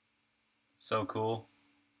 So cool.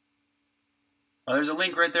 Oh, there's a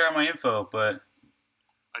link right there on my info, but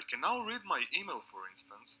I can now read my email, for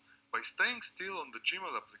instance, by staying still on the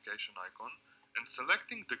Gmail application icon and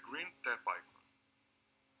selecting the green tap icon.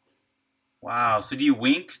 wow, so do you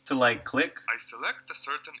wink to like click? I select a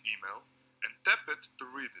certain email and tap it to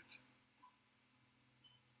read it.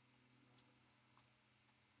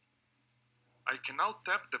 I can now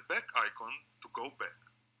tap the back icon to go back.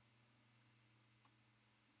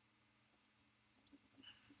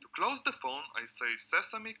 To close the phone, I say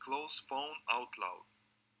Sesame close phone out loud.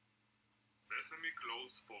 Sesame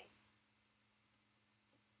close phone.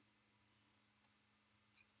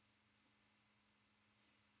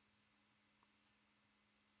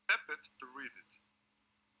 Tap it to read it.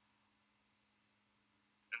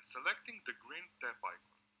 And selecting the green tap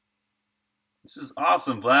icon. This is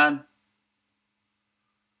awesome, Vlad.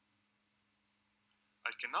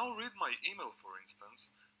 I can now read my email, for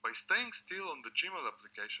instance, by staying still on the Gmail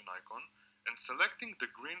application icon and selecting the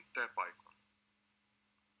green tap icon.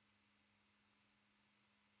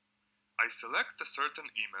 I select a certain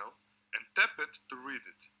email and tap it to read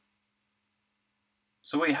it.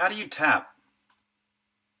 So wait, how do you tap?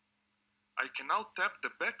 I can now tap the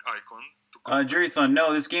back icon to Jurython,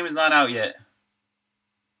 no, this game is not out yet.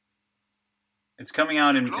 It's coming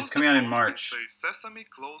out in March. And say Sesame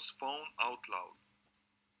close phone out loud.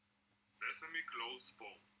 Sesame close phone.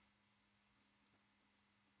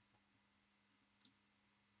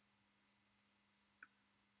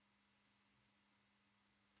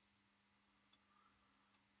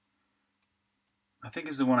 I think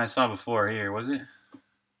it's the one I saw before here, was it?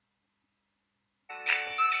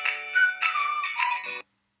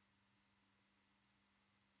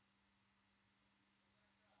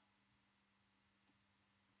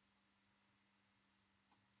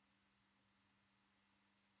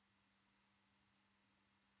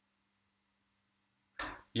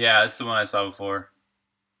 Yeah, it's the one I saw before.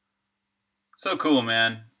 So cool,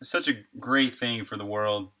 man. It's such a great thing for the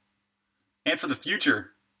world. And for the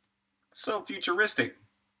future. It's so futuristic.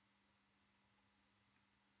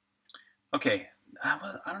 Okay, I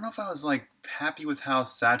don't know if I was like happy with how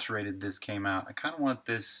saturated this came out. I kind of want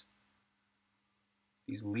these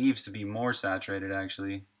leaves to be more saturated,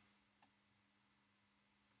 actually.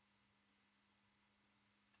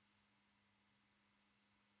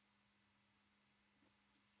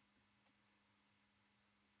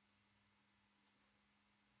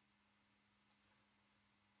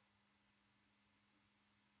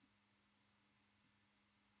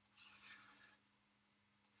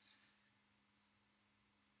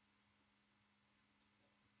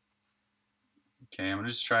 Okay, I'm gonna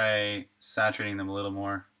just try saturating them a little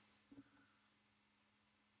more.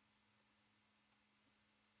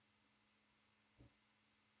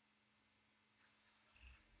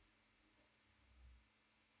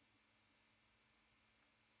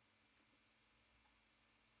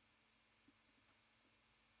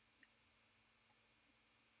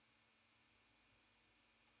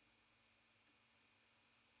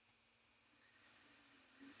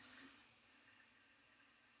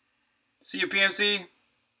 See you, PMC.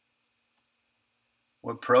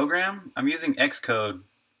 What program? I'm using Xcode,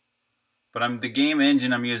 but the game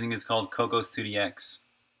engine I'm using is called Cocos 2DX.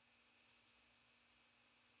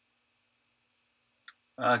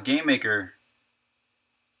 Game Maker.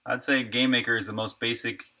 I'd say Game Maker is the most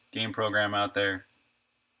basic game program out there.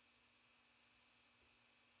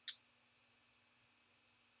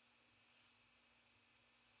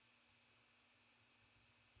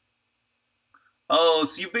 Oh,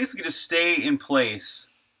 so you basically just stay in place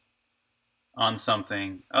on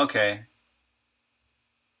something. Okay.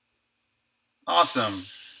 Awesome.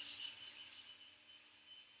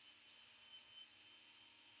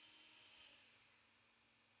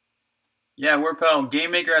 Yeah, WordPal.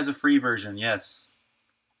 Game Maker has a free version, yes.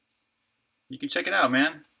 You can check it out,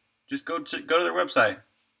 man. Just go to their website.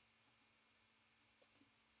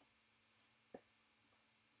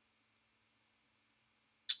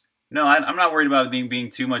 No, I'm not worried about being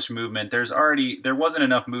too much movement. There wasn't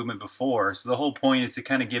enough movement before, so the whole point is to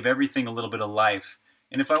kind of give everything a little bit of life.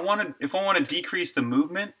 And if I want to decrease the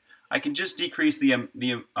movement, I can just decrease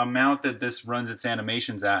the amount that this runs its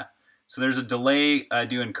animations at. So there's a delay I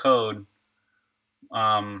do in code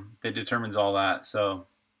that determines all that. So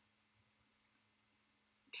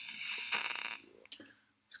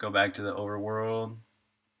let's go back to the overworld.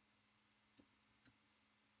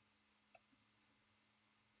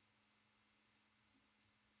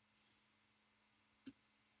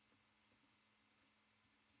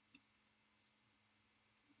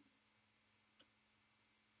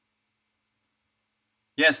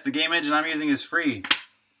 Yes, the game engine I'm using is free.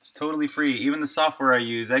 It's totally free. Even the software I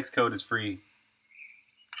use, Xcode, is free.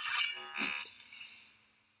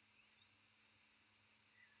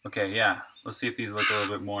 Okay, yeah. Let's see if these look a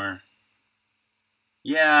little bit more.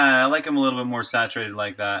 Yeah, I like them a little bit more saturated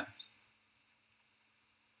like that.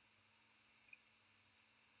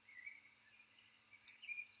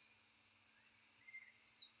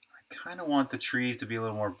 I kind of want the trees to be a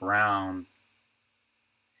little more brown.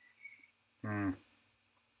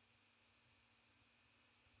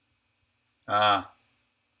 Ah.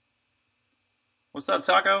 What's up,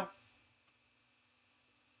 Taco?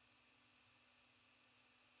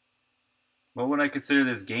 What would I consider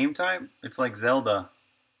this game type? It's like Zelda.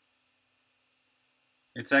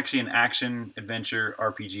 It's actually an action adventure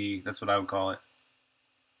RPG. That's what I would call it.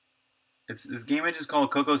 It's this game is just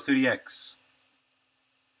called Coco Studio X.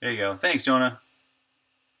 There you go. Thanks, Jonah.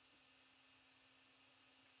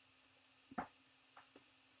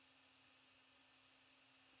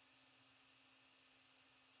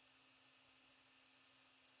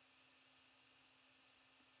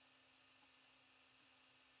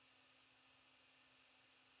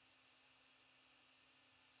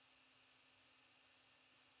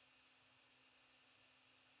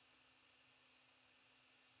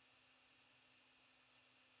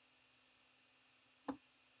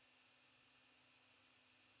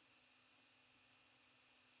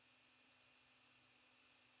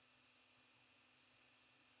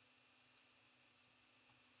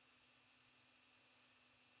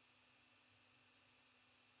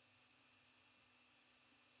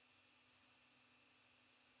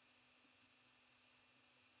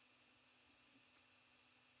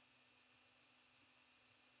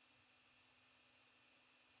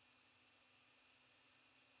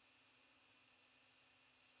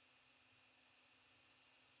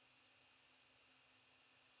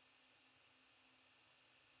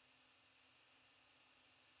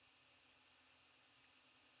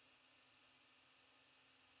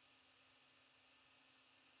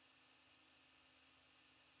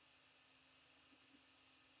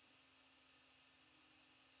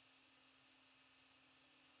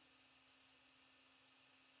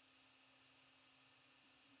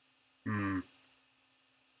 Hmm.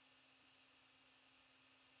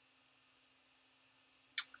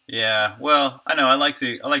 Yeah. Well, I know. I like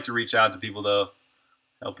to reach out to people though,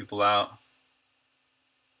 help people out.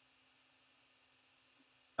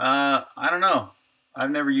 I don't know. I've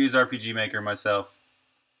never used RPG Maker myself.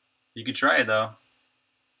 You could try it though.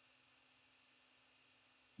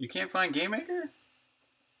 You can't find Game Maker?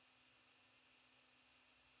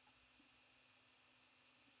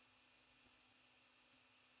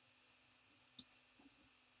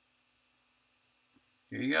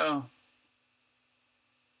 Here you go.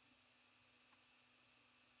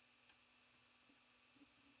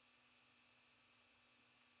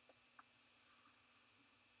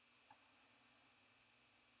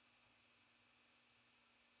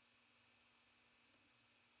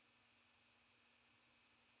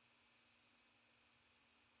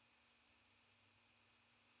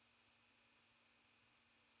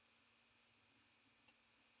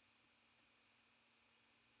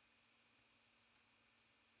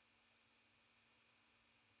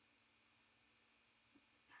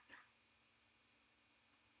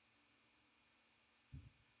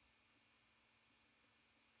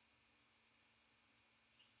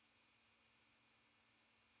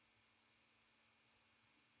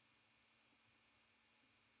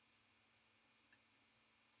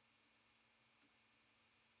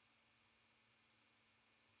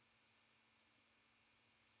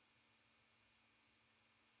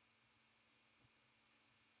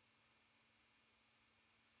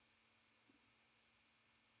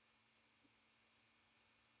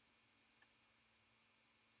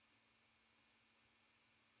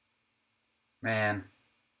 Man,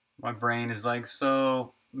 my brain is like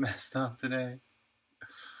so messed up today.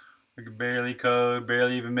 I can barely code,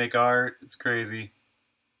 barely even make art. It's crazy.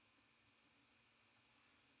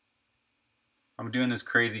 I'm doing this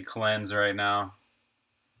crazy cleanse right now,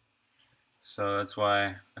 so that's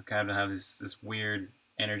why I kind of have this weird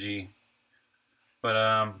energy.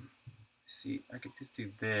 But see, I could just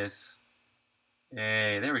do this.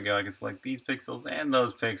 Hey, there we go. I can select these pixels and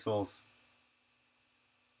those pixels.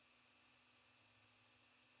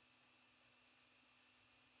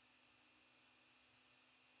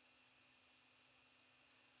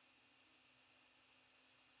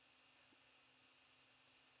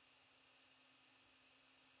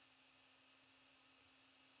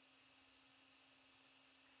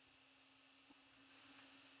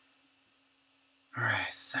 All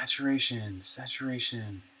right, saturation,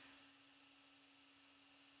 saturation.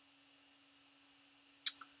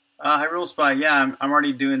 Hyrule Spy, yeah, I'm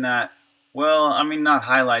already doing that. Well, I mean, not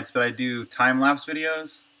highlights, but I do time lapse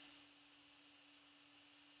videos.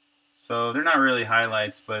 So they're not really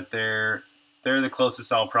highlights, but they're the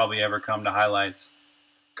closest I'll probably ever come to highlights.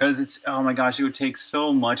 Because it's, oh my gosh, it would take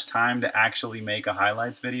so much time to actually make a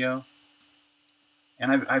highlights video.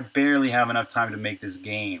 And I barely have enough time to make this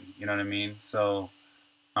game. You know what I mean? So,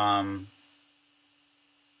 um,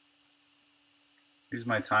 here's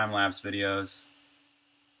my time lapse videos.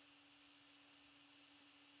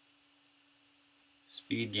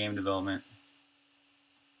 Speed game development.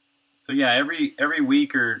 So yeah, every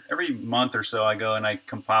week or every month or so, I go and I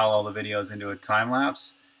compile all the videos into a time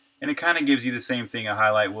lapse, and it kind of gives you the same thing a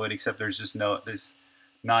highlight would, except there's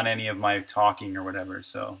not any of my talking or whatever.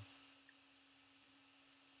 So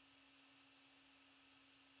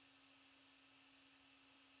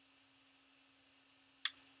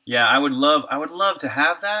yeah, I would love to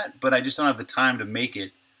have that, but I just don't have the time to make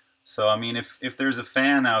it. So I mean, if there's a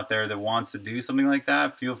fan out there that wants to do something like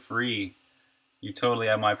that, feel free. You totally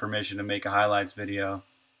have my permission to make a highlights video.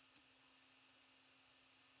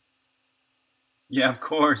 Yeah, of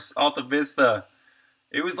course. Alta Vista.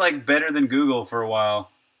 It was like better than Google for a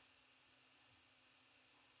while.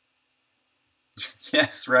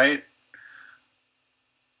 Yes, right?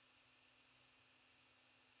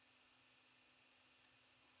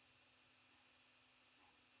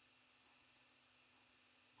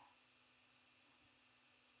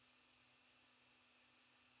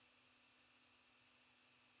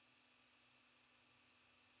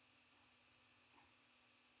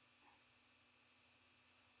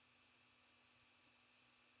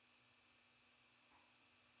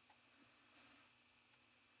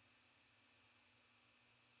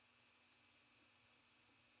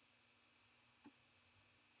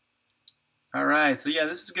 Alright, so yeah,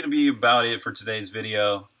 this is going to be about it for today's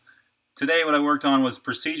video. Today what I worked on was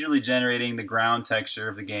procedurally generating the ground texture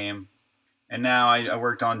of the game. And now I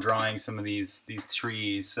worked on drawing some of these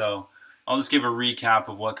trees. So I'll just give a recap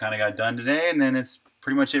of what kind of got done today, and then it's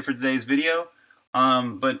pretty much it for today's video.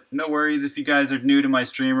 But no worries if you guys are new to my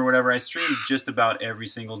stream or whatever. I stream just about every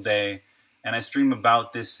single day, and I stream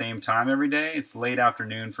about this same time every day. It's late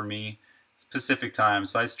afternoon for me. It's Pacific time,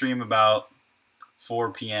 so I stream about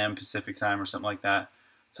 4 p.m. Pacific time or something like that.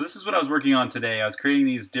 So this is what I was working on today. I was creating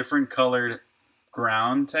these different colored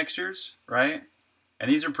ground textures, right? And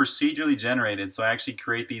these are procedurally generated, so I actually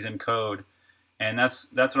create these in code. And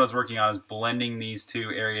that's what I was working on, is blending these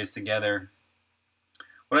two areas together.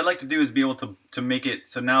 What I'd like to do is be able to make it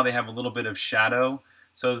so now they have a little bit of shadow.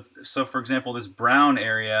 So for example, this brown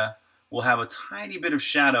area will have a tiny bit of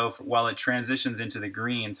shadow while it transitions into the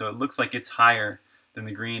green, so it looks like it's higher than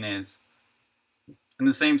the green is. And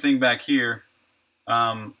the same thing back here.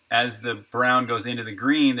 As the brown goes into the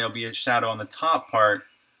green, there'll be a shadow on the top part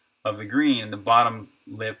of the green and the bottom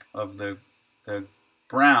lip of the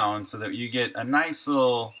brown, so that you get a nice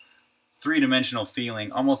little three-dimensional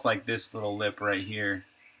feeling, almost like this little lip right here.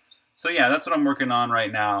 So yeah, that's what I'm working on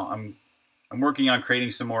right now. I'm working on creating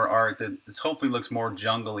some more art that hopefully looks more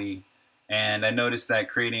jungly, and I noticed that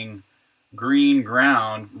creating green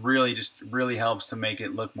ground really helps to make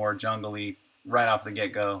it look more jungly right off the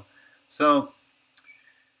get-go. So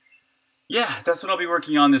yeah, that's what I'll be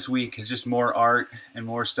working on this week, is just more art and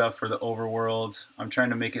more stuff for the overworld. I'm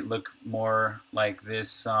trying to make it look more like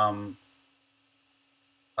this,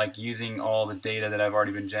 like using all the data that I've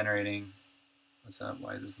already been generating. What's up?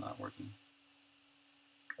 Why is this not working?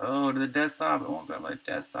 Go to the desktop. It won't go to my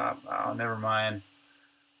desktop. Oh, never mind.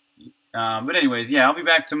 But anyways, yeah, I'll be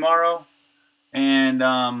back tomorrow. And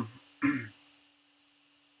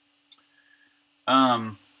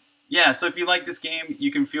yeah, so if you like this game,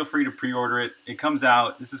 you can feel free to pre-order it. It comes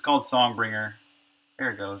out, this is called Songbringer.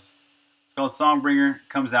 There it goes. It's called Songbringer. It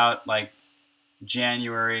comes out like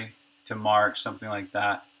January to March, something like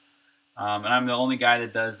that. And I'm the only guy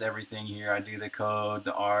that does everything here. I do the code,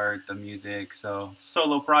 the art, the music. So it's a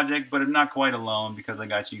solo project, but I'm not quite alone because I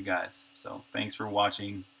got you guys. So thanks for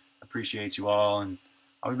watching. Appreciate you all, and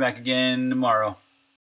I'll be back again tomorrow.